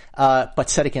Arthur, but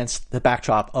set against the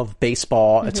backdrop of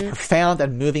baseball. It's a profound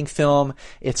and moving film.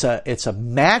 It's a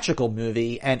magical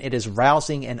movie, and it is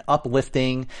rousing and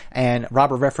uplifting. And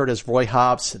Robert Redford as Roy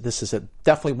Hobbs. This is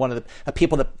definitely one of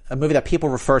a movie that people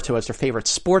refer to as their favorite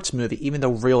sports movie, even though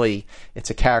really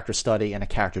it's a character study and a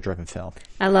character-driven film.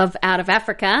 I love Out of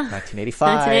Africa.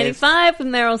 1985 with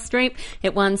Meryl Streep.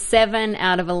 It won 7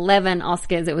 out of 11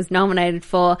 Oscars it was nominated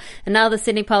for. Another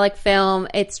Sydney Pollack film.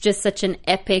 It's just such an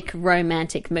epic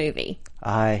romantic movie.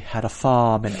 I had a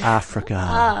farm in Africa.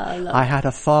 I had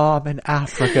a farm in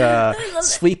Africa.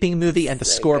 Sweeping movie, and the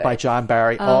score by John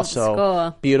Barry.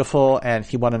 Also beautiful, and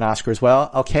he won an Oscar as well.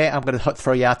 Okay, I'm going to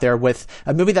throw you out there with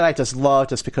a movie that I just love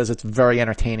just because it's very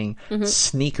entertaining.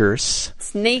 Sneakers.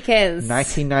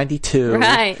 1992.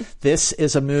 Right. This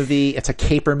is a movie, it's a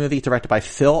caper movie directed by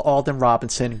Phil Alden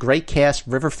Robinson. Great cast,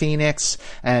 River Phoenix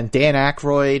and Dan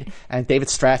Aykroyd and David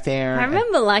Strathairn. I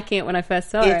remember liking it when I first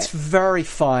saw it. It's very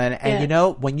fun, and you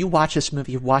know, when you watch this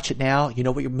movie, you watch it now, you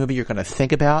know what movie you're going to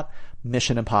think about?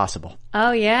 Mission Impossible.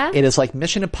 Oh, yeah? It is like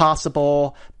Mission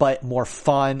Impossible, but more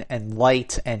fun and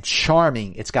light and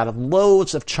charming. It's got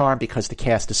loads of charm because the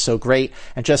cast is so great,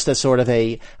 and just as sort of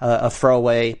a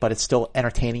throwaway, but it's still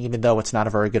entertaining, even though it's not a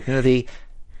very good movie.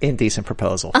 Indecent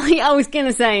Proposal. I was going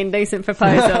to say Indecent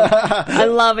Proposal. I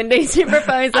love Indecent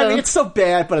Proposal. I mean, it's so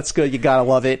bad, but it's good. You got to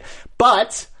love it.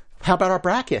 But how about our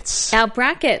brackets? Our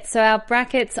brackets. So our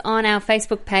brackets on our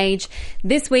Facebook page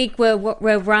this week were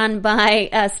run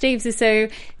by Steve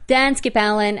Zissou, Dan Skip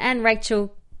Allen, and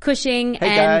Rachel Cushing.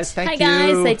 Hey guys, thank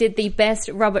you. They did the best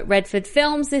Robert Redford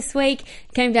films this week.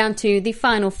 Came down to the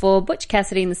final 4: Butch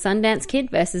Cassidy and the Sundance Kid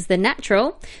versus The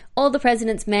Natural, All the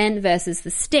President's Men versus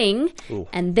The Sting. Ooh.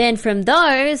 And then from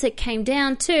those, it came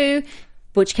down to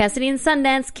Butch Cassidy and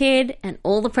Sundance Kid and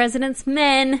All the President's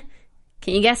Men.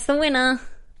 Can you guess the winner?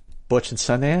 Butch and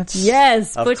Sundance?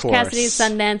 Yes, of Butch course. Cassidy and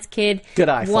Sundance Kid. Good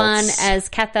eye, won, folks. as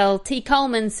Cathal T.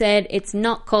 Coleman said, it's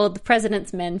not called the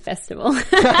President's Men Festival.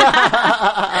 But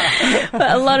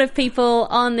a lot of people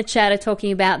on the chat are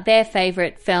talking about their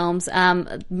favourite films.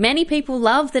 Many people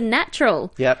love The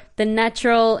Natural. Yep. The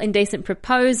Natural, Indecent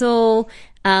Proposal.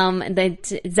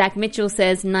 Zach Mitchell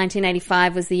says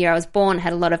 1985 was the year I was born.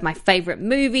 Had a lot of my favourite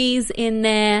movies in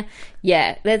there.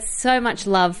 Yeah, there's so much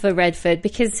love for Redford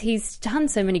because he's done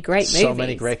so many great movies. So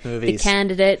many great movies. The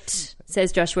Candidate,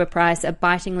 says Joshua Price, a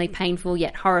bitingly painful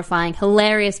yet horrifying,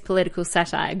 hilarious political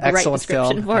satire. Great Excellent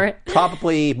description film. for it.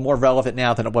 Probably more relevant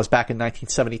now than it was back in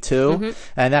 1972.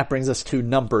 And that brings us to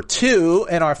number 2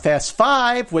 in our Fast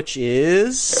Five, which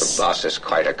is... Your boss is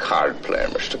quite a card player,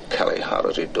 Mr. Kelly. How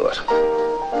does he do it?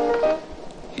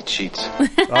 He cheats.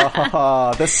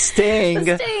 The Sting.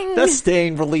 The Sting. The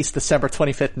Sting, released December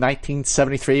 25th,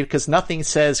 1973, because nothing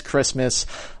says Christmas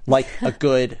like a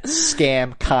good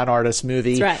scam con artist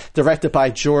movie. That's right. Directed by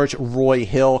George Roy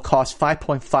Hill, cost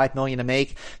 $5.5 million to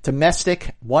make.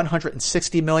 Domestic,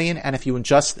 $160 million, and if you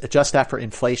adjust that for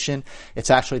inflation, it's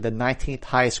actually the 19th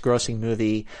highest grossing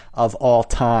movie of all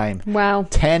time. Wow.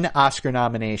 10 Oscar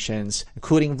nominations,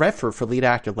 including Redford for lead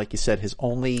actor, like you said, his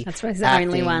only That's right, his acting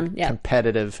only one. Yep.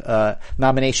 competitive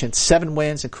nomination. 7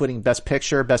 wins, including Best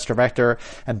Picture, Best Director,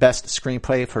 and Best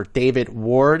Screenplay for David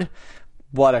Ward.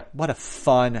 what a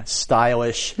fun,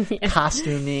 stylish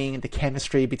costuming, the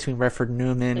chemistry between Redford and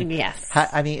Newman. Yes.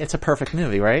 I mean, it's a perfect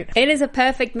movie, right? It is a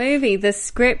perfect movie. The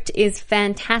script is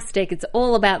fantastic. It's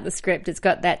all about the script. It's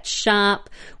got that sharp,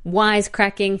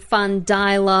 wisecracking, fun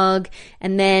dialogue,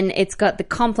 and then it's got the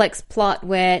complex plot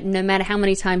where no matter how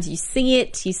many times you see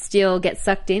it, you still get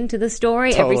sucked into the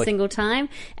story every single time.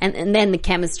 And then the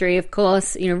chemistry, of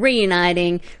course,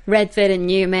 reuniting Redford and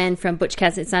Newman from Butch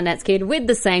Cassidy and Sundance Kid with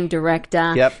the same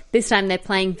director. Yep. This time they're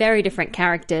playing very different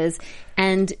characters.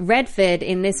 And Redford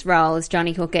in this role as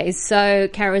Johnny Hooker is so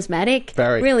charismatic,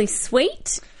 really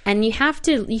sweet. And you have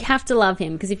to love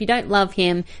him, because if you don't love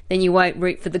him, then you won't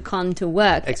root for the con to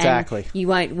work. Exactly. And you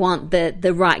won't want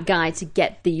the right guy to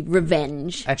get the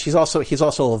revenge. And he's also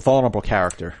a vulnerable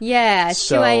character. Yeah, it's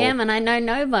 2 a.m. and I know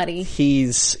nobody.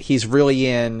 He's really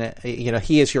in,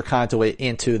 he is your conduit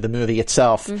into the movie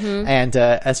itself. Mm-hmm. And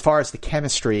as far as the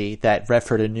chemistry that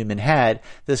Redford and Newman had,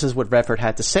 this is what Redford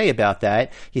had to say about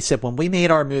that. He said, when we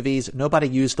made our movies, nobody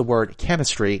used the word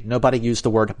chemistry. Nobody used the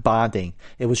word bonding.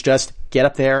 It was just get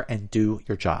up there and do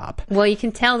your job. Well, you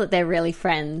can tell that they're really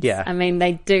friends. Yeah. I mean,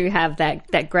 they do have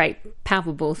that great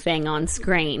palpable thing on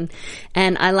screen.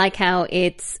 And I like how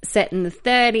it's set in the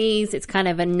 30s. It's kind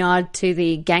of a nod to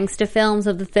the gangster films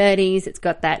of the 30s. It's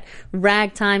got that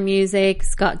ragtime music.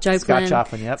 Scott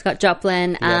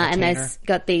Joplin, and there's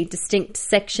got the distinct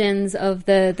sections of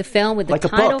the film with the like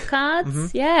title cards.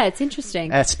 Mm-hmm. Yeah, it's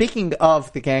interesting. Speaking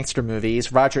of the gangster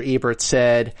movies, Roger Ebert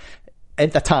said,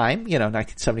 at the time,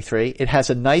 1973, it has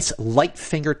a nice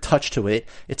light-fingered touch to it.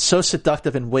 It's so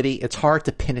seductive and witty, it's hard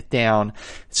to pin it down.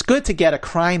 It's good to get a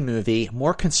crime movie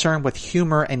more concerned with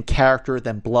humor and character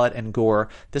than blood and gore.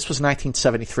 This was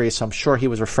 1973, so I'm sure he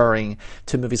was referring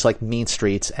to movies like Mean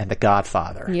Streets and The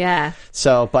Godfather. Yeah.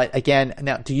 So, but again,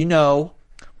 now, do you know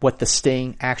what The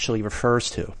Sting actually refers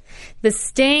to? The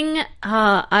Sting,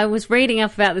 I was reading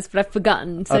up about this, but I've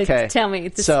forgotten. So tell me,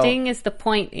 the Sting is the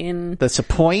point in... That's a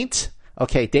point...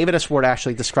 Okay, David S. Ward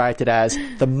actually described it as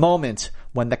the moment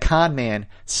when the con man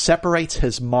separates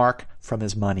his mark from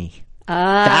his money.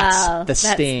 That's the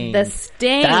sting. That's the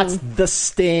sting. That's the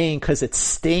sting, because it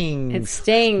stings. It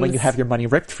stings. When you have your money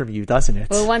ripped from you, doesn't it?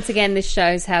 Well, once again, this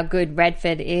shows how good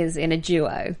Redford is in a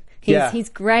duo. He's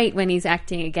great when he's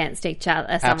acting against each other.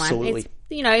 Absolutely. It's,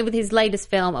 with his latest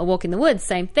film, A Walk in the Woods,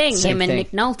 same thing. Him and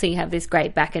Nick Nolte have this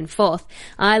great back and forth.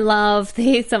 I love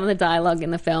some of the dialogue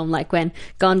in the film, like when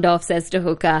Gondorf says to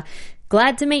Hooker,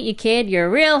 "Glad to meet you, kid. You're a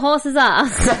real horse's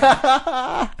ass."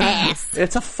 Ass.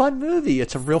 It's a fun movie.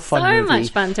 It's a real fun movie. So much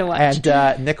fun to watch.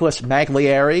 And Nicholas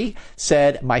Magliari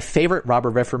said, my favorite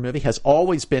Robert Redford movie has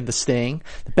always been The Sting.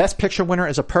 The Best Picture winner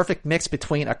is a perfect mix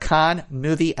between a con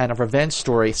movie and a revenge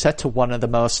story set to one of the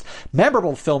most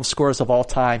memorable film scores of all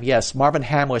time. Yes, Marvin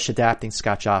Hamlish adapting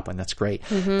Scott Joplin. That's great.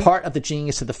 Mm-hmm. Part of the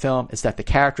genius of the film is that the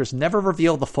characters never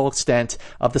reveal the full extent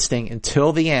of the sting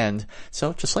until the end.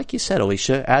 So just like you said,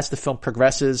 Alicia, as the film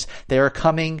progresses, they are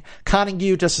conning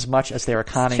you just as much as they are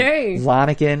conning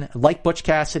Lonigan. Like Butch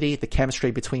Cassidy, the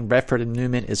chemistry between Redford and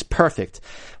Newman is perfect,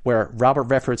 where Robert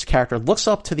Redford's character looks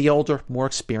up to the older, more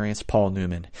experienced Paul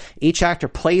Newman. Each actor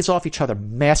plays off each other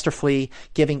masterfully,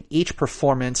 giving each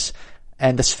performance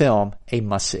and this film a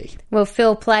must-see. Well,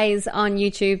 Phil Plays on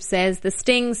YouTube says, The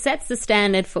Sting sets the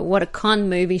standard for what a con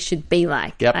movie should be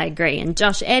like. Yep. I agree. And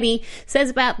Josh Eddy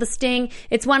says about The Sting,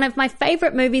 it's one of my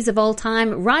favorite movies of all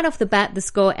time. Right off the bat, the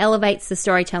score elevates the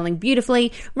storytelling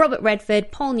beautifully. Robert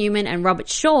Redford, Paul Newman, and Robert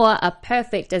Shaw are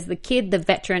perfect as the kid, the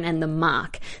veteran, and the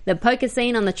mark. The poker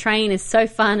scene on the train is so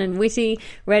fun and witty.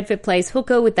 Redford plays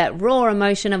Hooker with that raw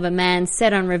emotion of a man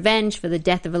set on revenge for the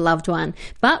death of a loved one.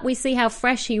 But we see how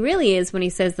fresh he really is when he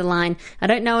says the line, I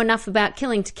don't know enough about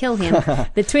killing to kill him.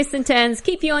 The twists and turns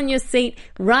keep you on your seat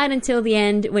right until the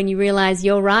end, when you realize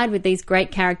your ride with these great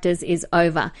characters is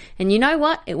over. And you know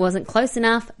what? It wasn't close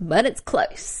enough, but it's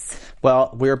close.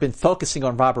 Well, we've been focusing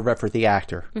on Robert Redford, the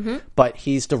actor, but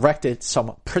he's directed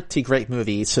some pretty great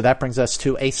movies. So that brings us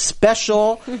to a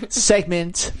special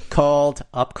segment called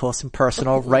Up Close and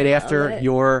Personal, right after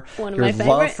your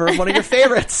love for one of your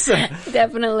favorites.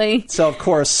 Definitely. So, of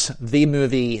course, the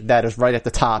movie that is right at the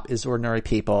top is Ordinary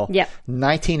People. Yep.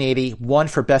 1980, won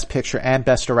for Best Picture and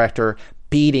Best Director,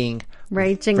 beating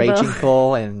Raging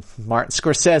Bull and Martin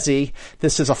Scorsese.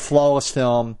 This is a flawless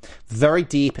film, very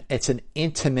deep. It's an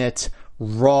intimate,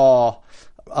 raw,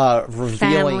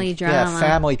 revealing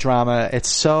family drama. It's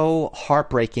so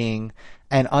heartbreaking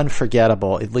and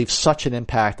unforgettable. It leaves such an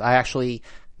impact.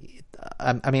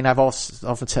 I mean, I've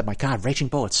often said, my God, Raging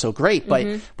Bull, it's so great.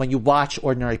 But when you watch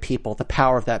Ordinary People, the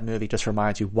power of that movie just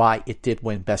reminds you why it did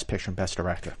win Best Picture and Best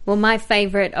Director. Well, my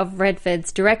favorite of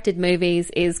Redford's directed movies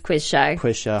is Quiz Show.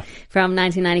 Quiz Show. From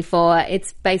 1994.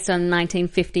 It's based on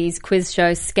 1950s quiz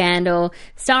show Scandal,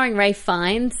 starring Ralph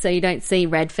Fiennes, so you don't see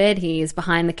Redford. He is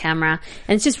behind the camera.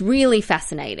 And it's just really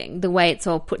fascinating, the way it's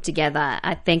all put together.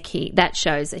 I think that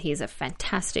shows that he's a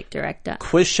fantastic director.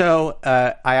 Quiz Show,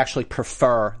 I actually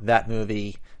prefer that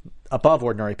movie above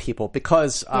Ordinary People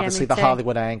because obviously the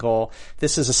Hollywood angle.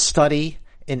 This is a study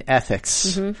in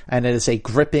ethics, and it is a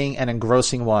gripping and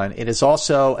engrossing one. It is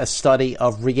also a study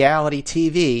of reality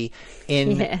TV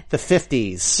in the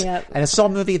 50s. Yep. And it's still a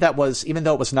movie that was, even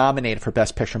though it was nominated for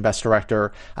Best Picture and Best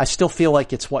Director, I still feel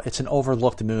like it's an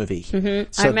overlooked movie.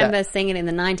 So I remember seeing it in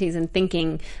the 90s and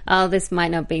thinking, oh, this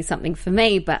might not be something for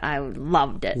me, but I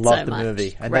loved it so much. Loved the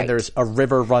movie. And then there's A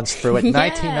River Runs Through It.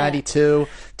 1992,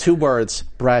 2 words,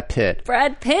 Brad Pitt.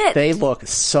 Brad Pitt. They look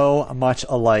so much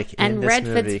alike in this movie. And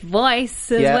Redford's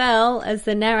voice as well as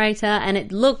the narrator, and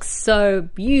it looks so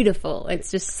beautiful.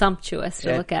 It's just sumptuous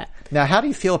to look at. Now, how do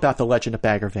you feel about The Legend of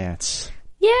Bagger Vance?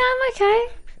 Yeah, I'm okay.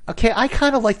 Okay, I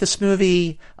kind of like this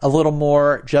movie a little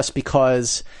more just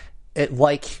because it,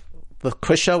 like the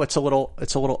Quiz Show, it's a little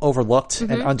overlooked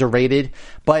and underrated.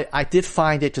 But I did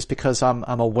find it, just because I'm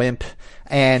a wimp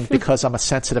and because I'm a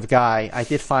sensitive guy, I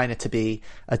did find it to be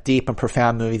a deep and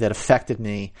profound movie that affected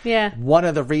me. Yeah. One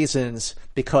of the reasons,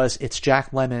 because it's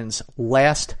Jack Lemmon's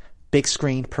last big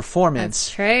screen performance.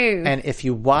 That's true. And if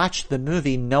you watch the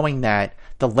movie knowing that,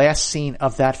 the last scene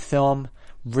of that film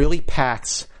really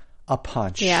packs a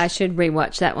punch. Yeah, I should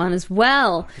rewatch that one as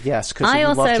well. Yes, because I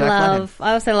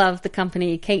also love The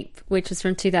Company You Keep, which was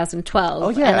from 2012. Oh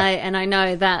yeah, and I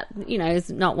know that is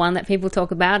not one that people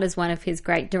talk about as one of his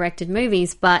great directed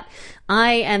movies, but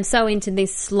I am so into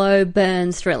these slow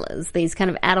burn thrillers, these kind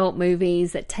of adult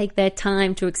movies that take their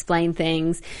time to explain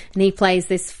things. And he plays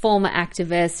this former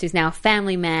activist who's now a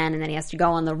family man, and then he has to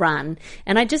go on the run.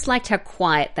 And I just liked how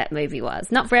quiet that movie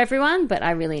was. Not for everyone, but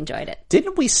I really enjoyed it.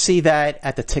 Didn't we see that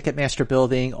at the Ticketmaster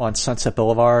building on Sunset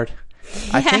Boulevard?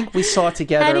 Yeah. I think we saw it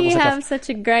together. How do you have such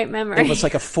a great memory? It was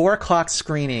like a 4:00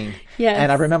 screening. Yes.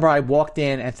 And I remember I walked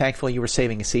in, and thankfully you were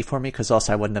saving a seat for me, because else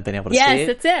I wouldn't have been able to see it. Yes,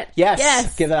 that's it.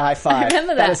 Yes. Give that a high five. I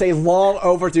remember that. That is a long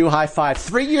overdue high five.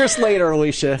 3 years later,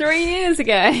 Alicia. 3 years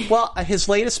ago. Well, his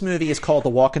latest movie is called The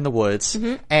Walk in the Woods,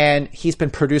 and he's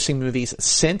been producing movies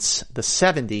since the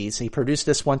 70s. He produced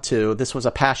this one too. This was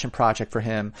a passion project for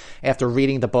him. After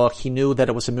reading the book, he knew that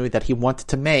it was a movie that he wanted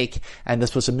to make, and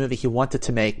this was a movie he wanted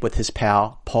to make with his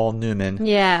pal, Paul Newman.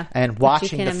 Yeah. And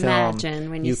watching the film,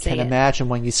 you can imagine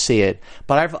when you see it.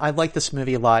 But I like this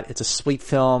movie a lot. It's a sweet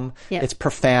film. Yep. It's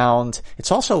profound.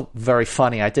 It's also very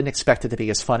funny. I didn't expect it to be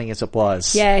as funny as it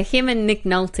was. Yeah, him and Nick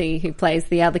Nolte, who plays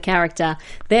the other character,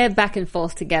 they're back and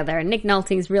forth together. And Nick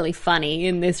Nolte's really funny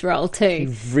in this role too.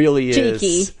 He really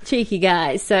is. Cheeky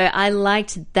guy. So I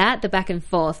liked that, the back and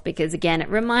forth, because again, it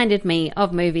reminded me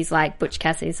of movies like Butch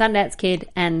Cassidy, Sundance Kid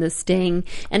and The Sting.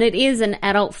 And it is an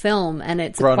adult film, and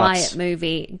it's a quiet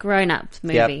movie, grown-up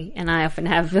movie. And I often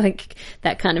have like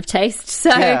that kind of taste. So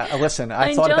yeah, listen,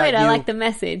 I thought about it. I like the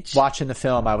message. Watching the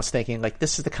film, I was thinking, like,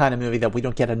 this is the kind of movie that we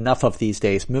don't get enough of these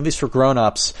days. Movies for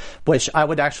grown-ups, which I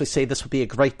would actually say this would be a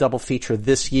great double feature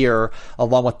this year,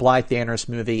 along with Blythe Danner's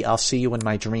movie, I'll See You in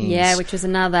My Dreams. Yeah, which was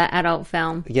another adult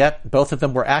film. Yep, both of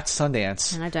them were at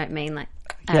Sundance. And I don't mean like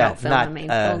adult film, I mean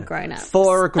for grown-ups.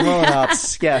 For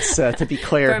grown-ups, yes, to be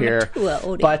clear here.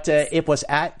 But it was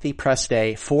at the press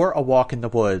day for A Walk in the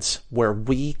Woods, where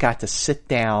we got to sit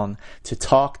down to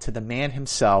talk to the man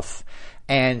himself,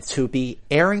 and to be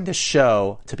airing the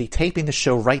show, to be taping the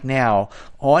show right now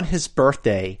on his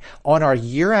birthday, on our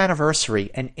year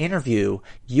anniversary, an interview,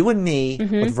 you and me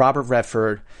with Robert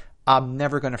Redford. I'm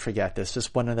never going to forget this. It's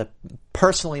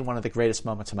personally one of the greatest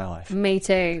moments of my life. Me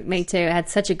too. I had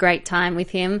such a great time with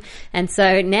him. And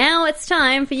so now it's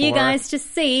time for you guys to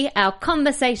see our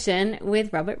conversation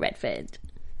with Robert Redford.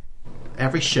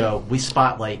 Every show, we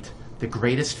spotlight the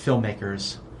greatest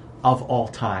filmmakers of all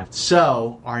time.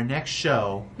 So our next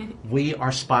show, we are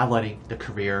spotlighting the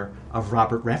career of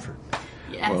Robert Redford.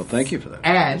 Yes. Well, thank you for that.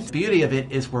 And the beauty of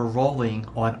it is we're rolling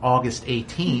on August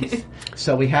 18th.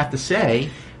 So we have to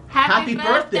say... Happy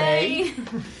birthday!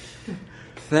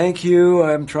 Thank you.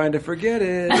 I'm trying to forget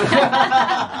it.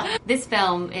 This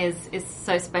film is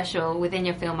so special within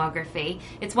your filmography.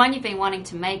 It's one you've been wanting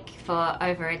to make for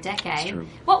over a decade. That's true.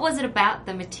 What was it about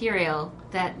the material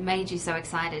that made you so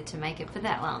excited to make it for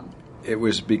that long? It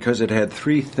was because it had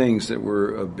three things that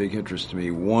were of big interest to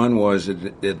me. One was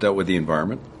it dealt with the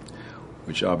environment,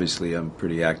 which obviously I'm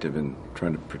pretty active in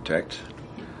trying to protect.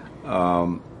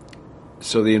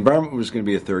 So the environment was going to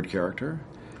be a third character.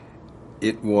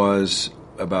 It was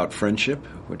about friendship,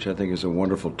 which I think is a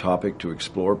wonderful topic to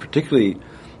explore, particularly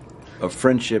a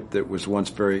friendship that was once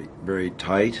very, very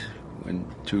tight when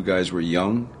two guys were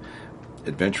young,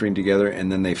 adventuring together,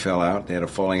 and then they fell out. They had a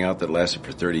falling out that lasted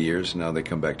for 30 years, and now they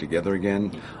come back together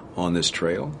again on this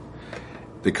trail.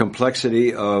 The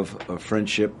complexity of a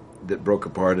friendship that broke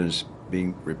apart and is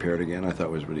being repaired again, I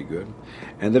thought was really good.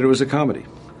 And that it was a comedy,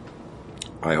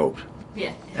 I hoped.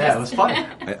 Yeah, it was fun.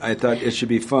 I thought it should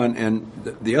be fun. And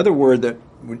the other word that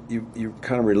you're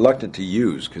kind of reluctant to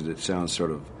use because it sounds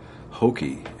sort of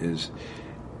hokey is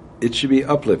it should be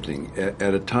uplifting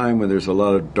at a time when there's a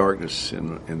lot of darkness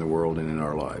in the world and in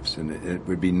our lives. And it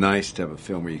would be nice to have a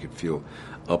film where you could feel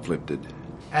uplifted.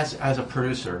 As a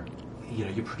producer,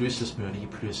 you produce this movie, you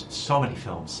produce so many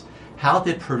films. How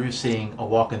did producing A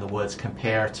Walk in the Woods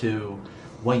compare to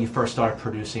when you first started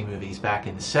producing movies back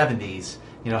in the 70s?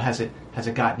 Has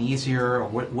it gotten easier, or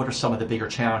what are some of the bigger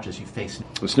challenges you face?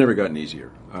 It's never gotten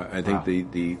easier. I think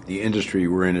the industry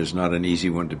we're in is not an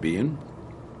easy one to be in.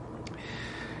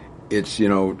 It's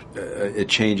it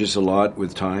changes a lot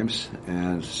with times,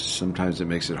 and sometimes it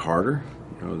makes it harder.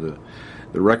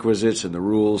 The requisites and the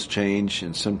rules change,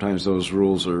 and sometimes those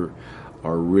rules are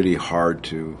really hard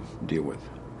to deal with.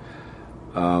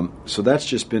 So that's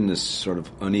just been this sort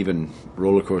of uneven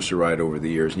roller coaster ride over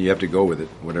the years, and you have to go with it,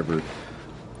 whatever,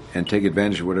 and take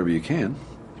advantage of whatever you can.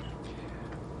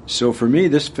 So for me,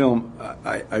 this film,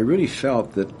 I really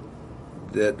felt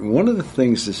that one of the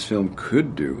things this film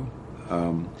could do,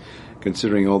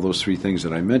 considering all those three things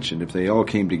that I mentioned, if they all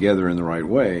came together in the right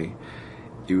way,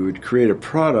 it would create a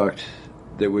product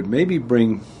that would maybe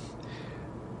bring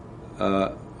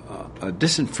a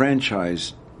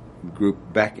disenfranchised group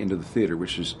back into the theater,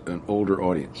 which is an older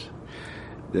audience.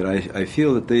 That I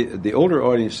feel that the older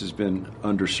audience has been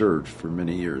underserved for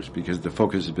many years because the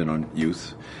focus has been on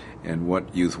youth and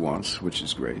what youth wants, which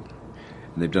is great.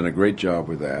 And they've done a great job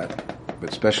with that.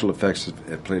 But special effects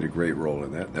have played a great role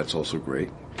in that. That's also great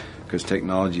because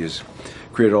technology has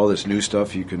created all this new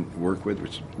stuff you can work with,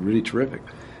 which is really terrific.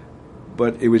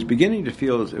 But it was beginning to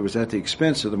feel it was at the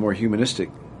expense of the more humanistic,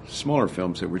 smaller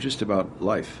films that were just about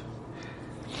life.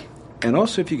 And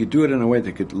also if you could do it in a way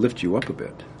that could lift you up a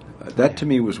bit. That to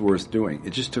me was worth doing.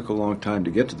 It just took a long time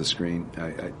to get to the screen.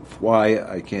 Why,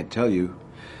 I can't tell you.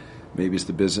 Maybe it's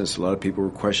the business. A lot of people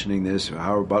were questioning this.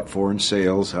 How about foreign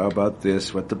sales? How about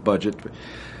this? What the budget?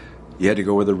 You had to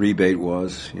go where the rebate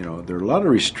was. There are a lot of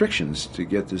restrictions to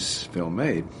get this film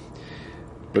made.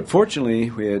 But fortunately,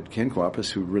 we had Ken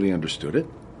Kwapis, who really understood it.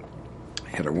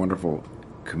 He had a wonderful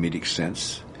comedic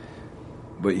sense.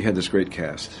 But you had this great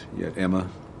cast. You had Emma.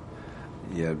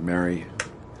 You had Mary.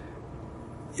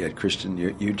 You had Christian.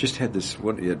 You just had this.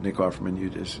 You had Nick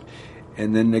Offerman.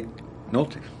 And then Nick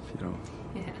Nolte.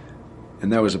 Yeah.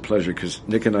 And that was a pleasure because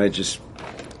Nick and I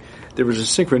there was a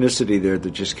synchronicity there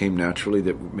that just came naturally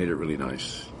that made it really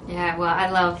nice. Yeah, well, I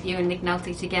love you and Nick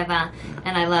Nolte together,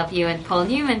 and I love you and Paul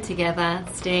Newman together,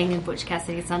 Sting and Butch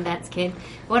Cassidy, Sundance Kid.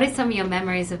 What are some of your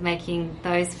memories of making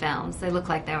those films? They look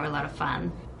like they were a lot of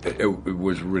fun. It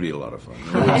was really a lot of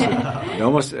fun.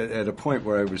 Almost at a point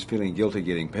where I was feeling guilty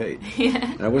getting paid. Yeah.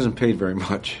 And I wasn't paid very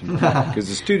much because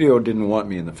the studio didn't want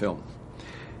me in the film.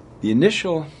 The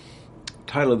initial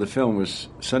title of the film was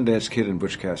Sundance Kid and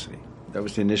Butch Cassidy. That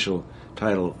was the initial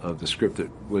title of the script that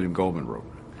William Goldman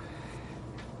wrote.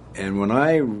 And when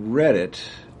I read it,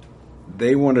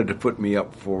 they wanted to put me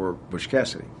up for Butch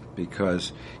Cassidy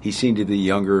because he seemed to be a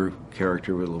younger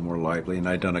character, a little more lively, and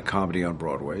I'd done a comedy on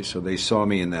Broadway, so they saw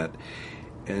me in that.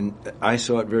 And I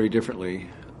saw it very differently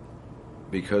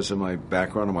because of my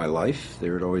background in my life.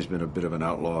 There had always been a bit of an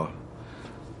outlaw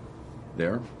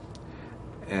there.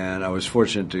 And I was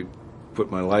fortunate to put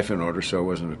my life in order so I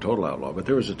wasn't a total outlaw. But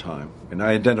there was a time, and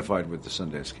I identified with the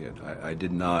Sundance Kid. I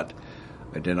did not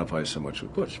identify so much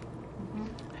with Butch. Mm-hmm.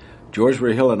 George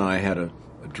Ray Hill and I had a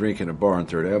drink in a bar on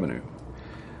 3rd Avenue.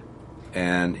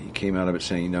 And he came out of it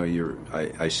saying,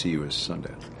 I see you as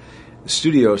Sundance. The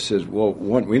studio says, well,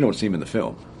 one, we don't see him in the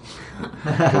film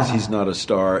because he's not a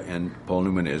star and Paul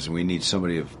Newman is, and we need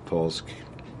somebody of Paul's.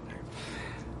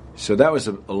 So that was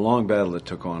a long battle that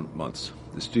took on months.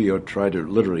 The studio tried to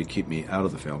literally keep me out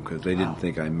of the film because they didn't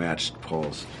think I matched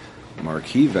Paul's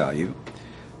marquee value.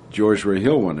 George Ray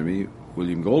Hill wanted me.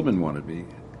 William Goldman wanted me.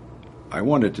 I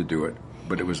wanted to do it,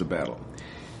 but it was a battle.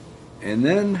 And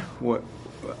then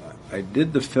I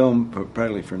did the film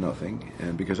practically for nothing,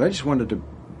 and because I just wanted to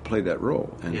play that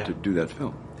role and to do that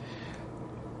film.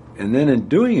 And then in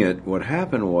doing it, what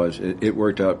happened was it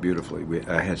worked out beautifully.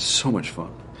 I had so much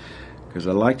fun because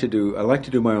I like to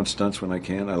do my own stunts when I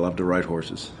can. I love to ride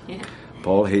horses. Yeah.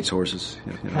 Paul hates horses.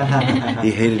 You know.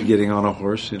 He hated getting on a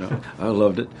horse. You know, I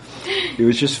loved it. It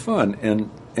was just fun, and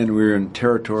we were in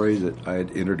territory that I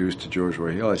had introduced to George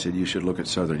Roy Hill. I said, you should look at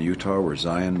southern Utah, where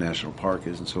Zion National Park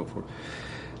is, and so forth.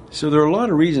 So there are a lot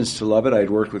of reasons to love it. I'd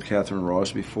worked with Catherine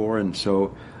Ross before, and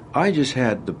so I just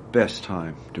had the best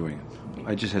time doing it.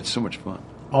 I just had so much fun.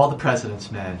 All the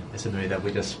President's Men is a movie that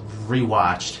we just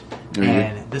rewatched,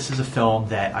 and this is a film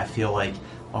that I feel like,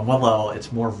 on one level,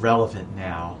 it's more relevant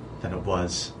now than it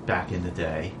was back in the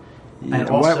day. Yeah, and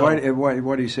also,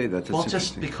 why do you say that? That's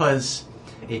just because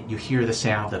you hear the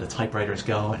sound that a typewriter's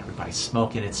going, everybody's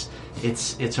smoking. It's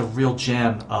a real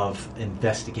gem of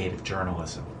investigative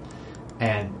journalism,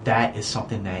 and that is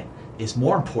something that is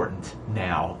more important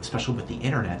now, especially with the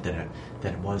internet, than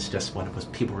it was just when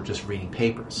people were just reading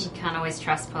papers. You can't always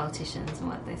trust politicians and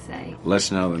what they say.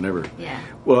 Less now than ever. Yeah.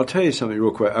 Well, I'll tell you something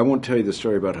real quick. I won't tell you the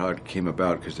story about how it came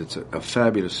about because it's a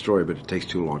fabulous story, but it takes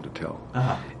too long to tell.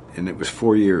 Uh-huh. And it was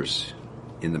 4 years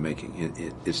in the making.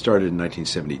 It started in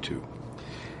 1972,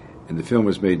 and the film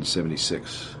was made in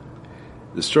 76.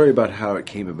 The story about how it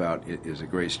came about is a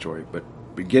great story, but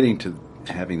getting to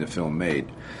having the film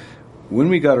made, when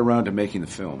we got around to making the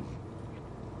film,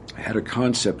 I had a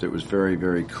concept that was very,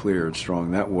 very clear and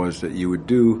strong. That was that you would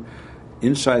do,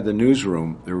 inside the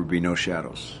newsroom, there would be no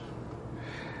shadows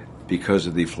because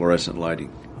of the fluorescent lighting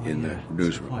in the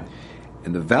newsroom.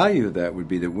 And the value of that would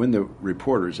be that when the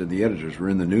reporters and the editors were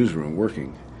in the newsroom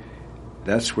working,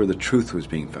 that's where the truth was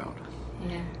being found.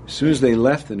 Yeah. As soon as they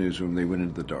left the newsroom, they went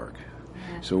into the dark.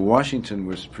 Yeah. So Washington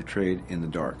was portrayed in the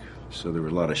dark. So there were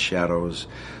a lot of shadows.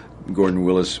 Gordon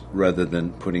Willis, rather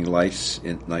than putting lights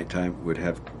in nighttime, would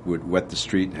wet the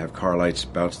street and have car lights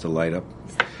bounce the light up.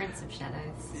 It's the Prince of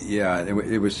Shadows. Yeah,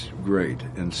 it was great.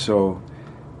 And so,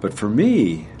 but for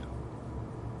me,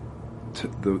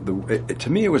 to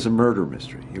me, it was a murder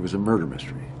mystery. It was a murder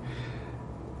mystery,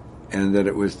 and that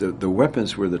it was the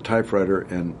weapons were the typewriter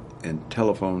and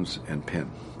telephones and pen.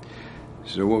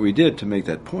 So what we did to make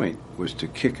that point was to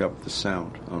kick up the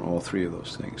sound on all three of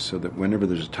those things, so that whenever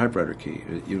there's a typewriter key,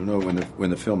 you know,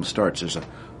 when the film starts, there's a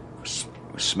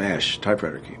smash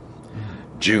typewriter key.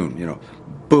 Mm-hmm. June, you know,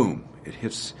 boom, it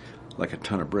hits like a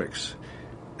ton of bricks.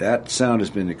 That sound has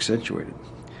been accentuated.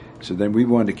 So then we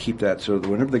wanted to keep that, so that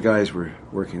whenever the guys were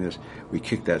working this, we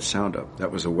kicked that sound up.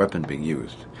 That was a weapon being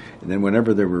used. And then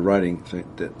whenever they were writing,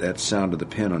 that sound of the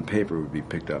pen on paper would be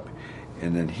picked up.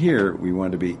 And then here, we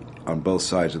wanted to be on both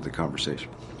sides of the conversation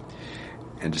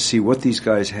and to see what these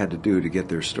guys had to do to get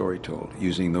their story told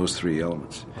using those three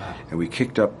elements. Wow. And we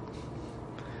kicked up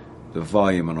the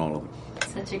volume on all of them.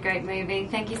 Such a great movie.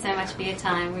 Thank you so much for your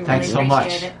time. We Thanks really so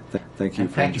appreciate much. it. Thank you.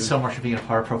 Thank you so much for being a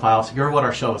part of Profiles. You're what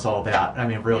our show is all about. I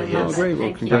mean, it really Oh, is. great.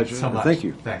 Well, congratulations. So much. Thank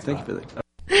you. Thanks, Thank you for that.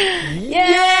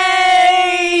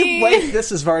 Yay! Wait,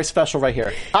 this is very special right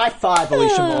here. High five,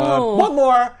 Alicia Malone.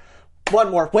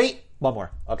 One more. Wait. One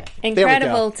more. Okay.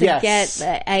 Incredible to get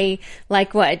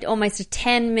almost a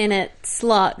 10-minute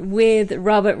slot with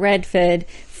Robert Redford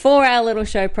for our little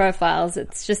show Profiles.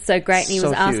 It's just so great. And he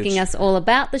was asking us all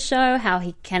about the show, how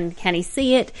he can he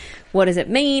see it? What does it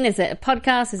mean? Is it a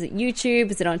podcast? Is it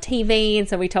YouTube? Is it on TV? And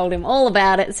so we told him all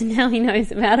about it. So now he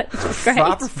knows about it, which is great.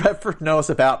 Robert Redford knows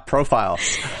about Profiles.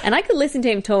 And I could listen to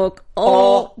him talk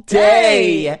all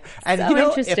day. And so you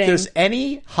know, if there's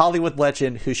any Hollywood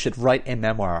legend who should write a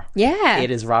memoir,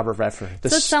 it is Robert Redford.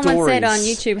 So someone said on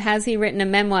YouTube, has he written a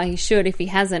memoir? He should if he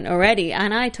hasn't already.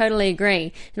 And I totally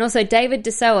agree. And also David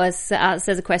DeSoa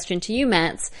says a question to you,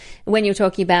 Mats, when you're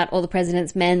talking about All the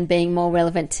President's Men being more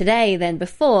relevant today than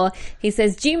before. He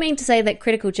says, do you mean to say that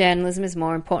critical journalism is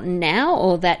more important now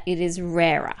or that it is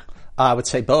rarer? I would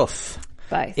say both.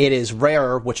 Both. It is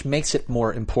rarer, which makes it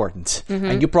more important. Mm-hmm.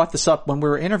 And you brought this up when we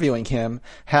were interviewing him,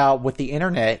 how with the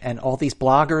internet and all these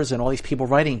bloggers and all these people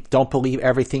writing don't believe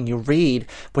everything you read,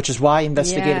 which is why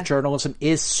investigative journalism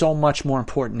is so much more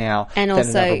important now than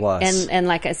it ever was. And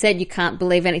like I said, you can't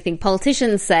believe anything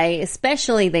politicians say,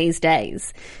 especially these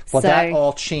days. Well, that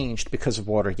all changed because of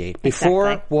Watergate.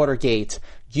 Before Watergate,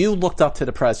 you looked up to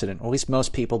the president, or at least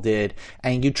most people did,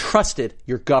 and you trusted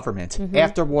your government. Mm-hmm.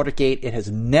 After Watergate, it has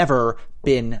never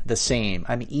been the same.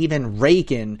 I mean, even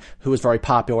Reagan, who was very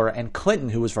popular, and Clinton,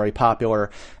 who was very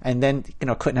popular, and then,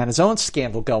 Clinton had his own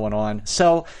scandal going on.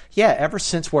 So, ever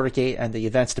since Watergate and the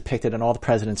events depicted in All the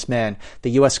President's Men, the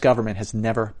U.S. government has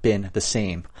never been the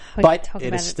same. But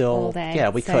it is still,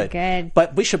 we could. Good.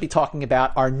 But we should be talking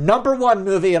about our number one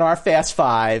movie in our Fast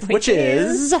Five, which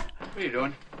is... What are you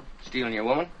doing? Stealing your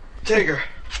woman? Take her.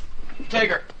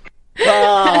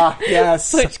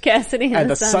 Yes. Butch Cassidy and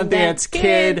the Sundance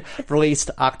Kid.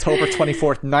 Released October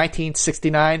 24th,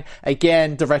 1969.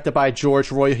 Again, directed by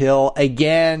George Roy Hill.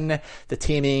 Again, the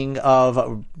teaming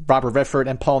of Robert Redford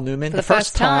and Paul Newman. The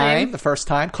first time. The first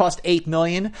time. Cost $8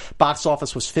 million. Box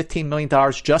office was $15 million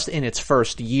just in its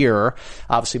first year.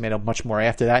 Obviously made up much more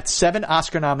after that. 7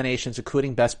 Oscar nominations,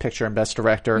 including Best Picture and Best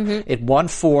Director. It won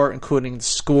 4, including the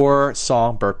score,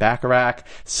 song, Burt Bacharach.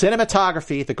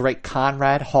 Cinematography, the great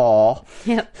Conrad Hall,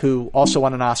 who also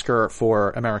won an Oscar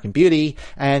for American Beauty,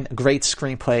 and great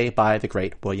screenplay by the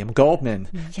great William Goldman.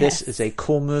 Yes. This is a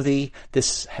cool movie.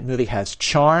 This movie has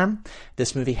charm.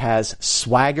 This movie has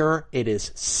swagger. It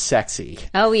is sexy.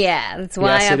 Oh, yeah. That's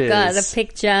why I've got a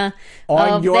picture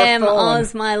of them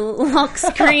as my lock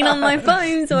screen on my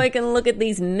phone so I can look at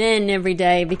these men every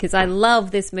day because I love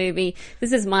this movie.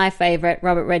 This is my favorite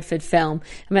Robert Redford film.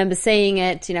 I remember seeing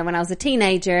it, when I was a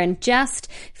teenager and just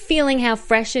feeling how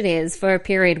fresh it is for a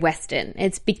period Western.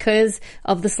 It's because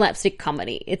of the slapstick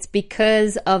comedy. It's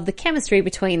because of the chemistry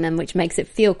between them, which makes it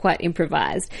feel quite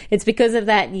improvised. It's because of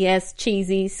that,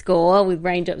 cheesy score with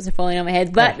raindrops are falling on my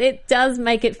head, but it does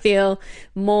make it feel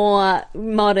more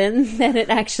modern than it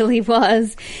actually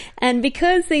was. And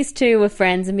because these two were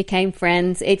friends and became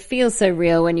friends, it feels so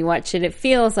real when you watch it. It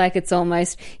feels like it's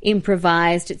almost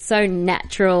improvised. It's so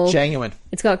natural. Genuine.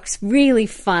 It's got really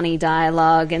funny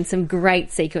dialogue and some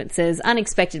great sequences,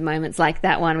 unexpected moments like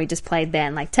that one we just played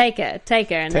then, like, take her.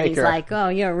 And then he's like, oh,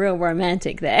 you're a real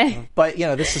romantic there. But,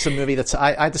 this is a movie that's,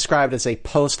 I describe it as a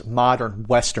postmodern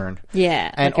Western.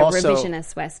 Yeah, and like also, a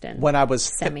revisionist Western. When I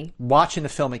was watching the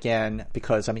film again,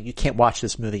 because, you can't watch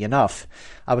this movie enough,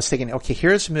 I was thinking, okay,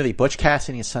 here's a movie, Butch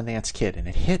Cassidy and Sundance Kid, and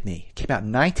it hit me. It came out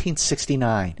in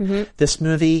 1969. This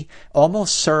movie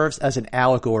almost serves as an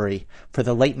allegory for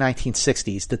the late 1960s.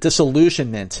 The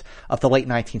disillusionment of the late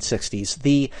 1960s,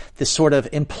 the sort of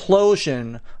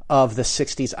implosion of the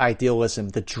 60s idealism,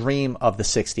 the dream of the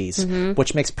 60s,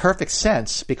 which makes perfect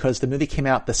sense because the movie came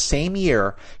out the same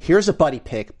year. Here's a buddy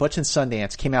pick. Butch and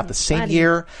Sundance came out the same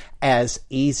year as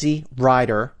Easy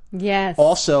Rider. Yes.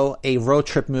 Also a road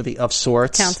trip movie of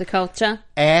sorts. Counterculture.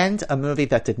 And a movie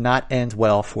that did not end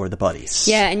well for the buddies.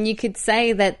 Yeah, and you could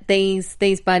say that these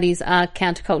buddies are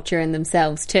counterculture in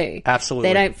themselves too. Absolutely.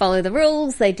 They don't follow the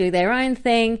rules. They do their own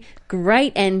thing.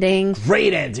 Great ending.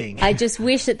 Great ending. I just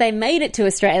wish that they made it to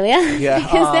Australia. Yeah.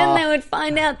 Because then they would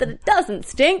find out that it doesn't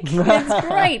stink. It's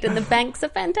great and the banks are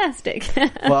fantastic.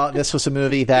 Well, this was a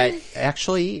movie that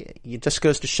actually it just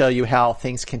goes to show you how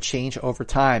things can change over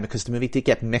time because the movie did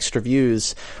get mixed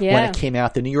reviews when it came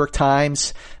out. The New York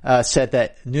Times said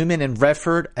that Newman and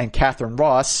Redford and Catherine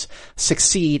Ross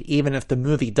succeed even if the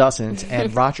movie doesn't,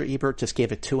 and Roger Ebert just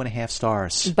gave it 2.5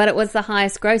 stars. But it was the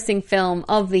highest grossing film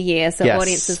of the year, so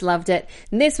audiences loved it.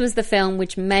 And this was the film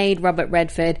which made Robert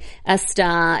Redford a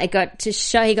star. He got to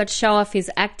show off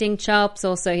his acting chops,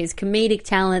 also his comedic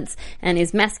talents and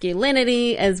his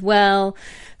masculinity as well.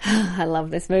 I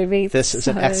love this movie. This is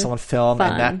an excellent film,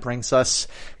 and that brings us,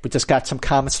 we just got some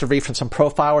comments to read from some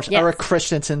profilers. Yes. Eric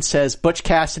Christensen says, Butch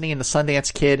Cassidy and the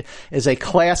Sundance Kid is a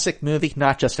classic movie,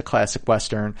 not just a classic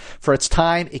Western. For its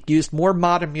time, it used more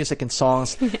modern music and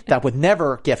songs that would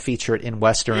never get featured in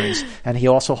Westerns, and he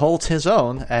also holds his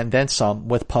own, and then some,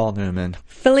 with Paul Newman.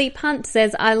 Philippe Hunt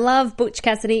says, I love Butch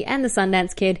Cassidy and the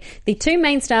Sundance Kid. The two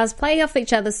main stars play off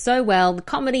each other so well. The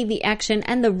comedy, the action,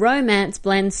 and the romance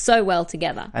blend so well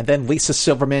together. And then Lisa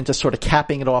Silverman just sort of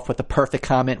capping it off with the perfect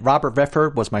comment. Robert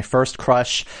Redford was my first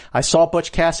crush. I saw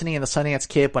Butch Cassidy and the Sundance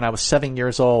Kid when I was 7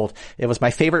 years old. It was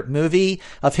my favorite movie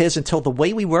of his until The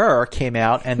Way We Were came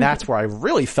out, and that's where I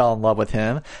really fell in love with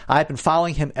him. I've been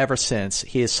following him ever since.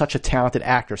 He is such a talented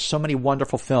actor. So many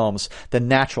wonderful films. The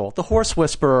Natural, The Horse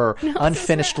Whisperer,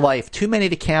 Unfinished Life, too many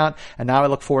to count, and now I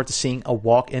look forward to seeing A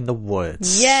Walk in the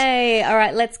Woods. Yay! All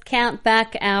right, let's count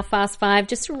back our Fast Five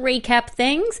just to recap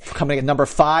things. Coming at number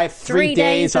 5, 3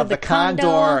 Days of the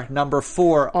Condor. Number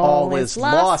 4, All Is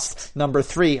Lost. Number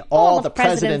 3, All the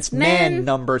President's Men.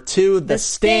 Number 2, The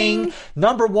Sting.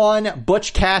 Number 1,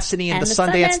 Butch Cassidy and the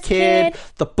Sundance Kid.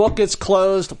 The book is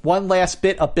closed. One last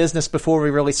bit of business before we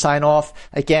really sign off.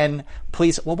 Again,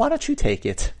 please, why don't you take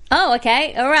it? Oh,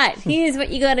 okay. All right. Here's what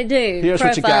you got to do. Here's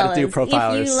what you got to do,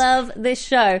 Profilers. If you love this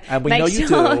show, and we know you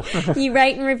do. You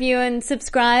rate and review and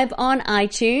subscribe on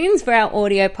iTunes for our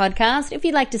audio podcast. If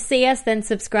you'd like to see us, then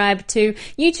subscribe to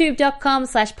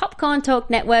youtube.com/Popcorn Talk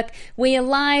Network. We are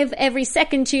live every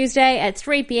second Tuesday at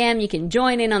 3 p.m. You can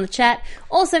join in on the chat.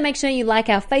 Also, make sure you like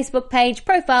our Facebook page,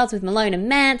 Profiles with Malone and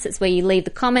Mance. It's where you leave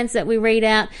the comments that we read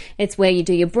out. It's where you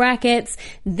do your brackets.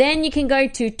 Then you can go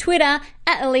to Twitter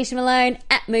at Alicia Malone,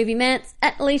 at Movie Mance,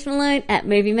 at Alicia Malone, at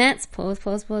Movie Mance, pause,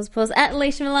 at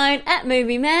Alicia Malone, at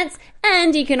Movie Mance,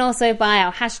 and you can also buy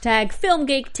our hashtag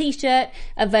FilmGeek t-shirt,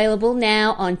 available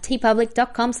now on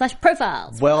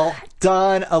tpublic.com/profiles. Well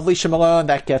done, Alicia Malone.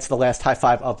 That gets the last high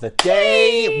five of the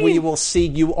day. Yay! We will see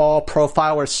you all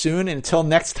profilers soon. Until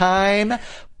next time,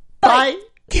 bye.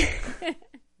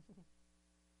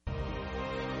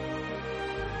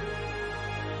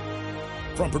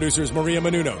 From producers Maria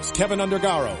Menounos, Kevin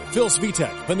Undergaro, Phil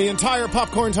Svitek, and the entire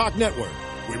Popcorn Talk Network,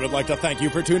 we would like to thank you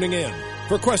for tuning in.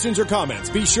 For questions or comments,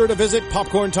 be sure to visit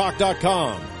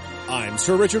popcorntalk.com. I'm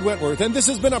Sir Richard Wentworth, and this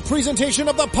has been a presentation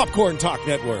of the Popcorn Talk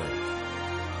Network.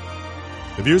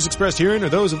 The views expressed herein are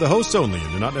those of the hosts only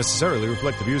and do not necessarily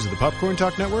reflect the views of the Popcorn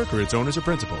Talk Network or its owners or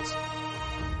principals.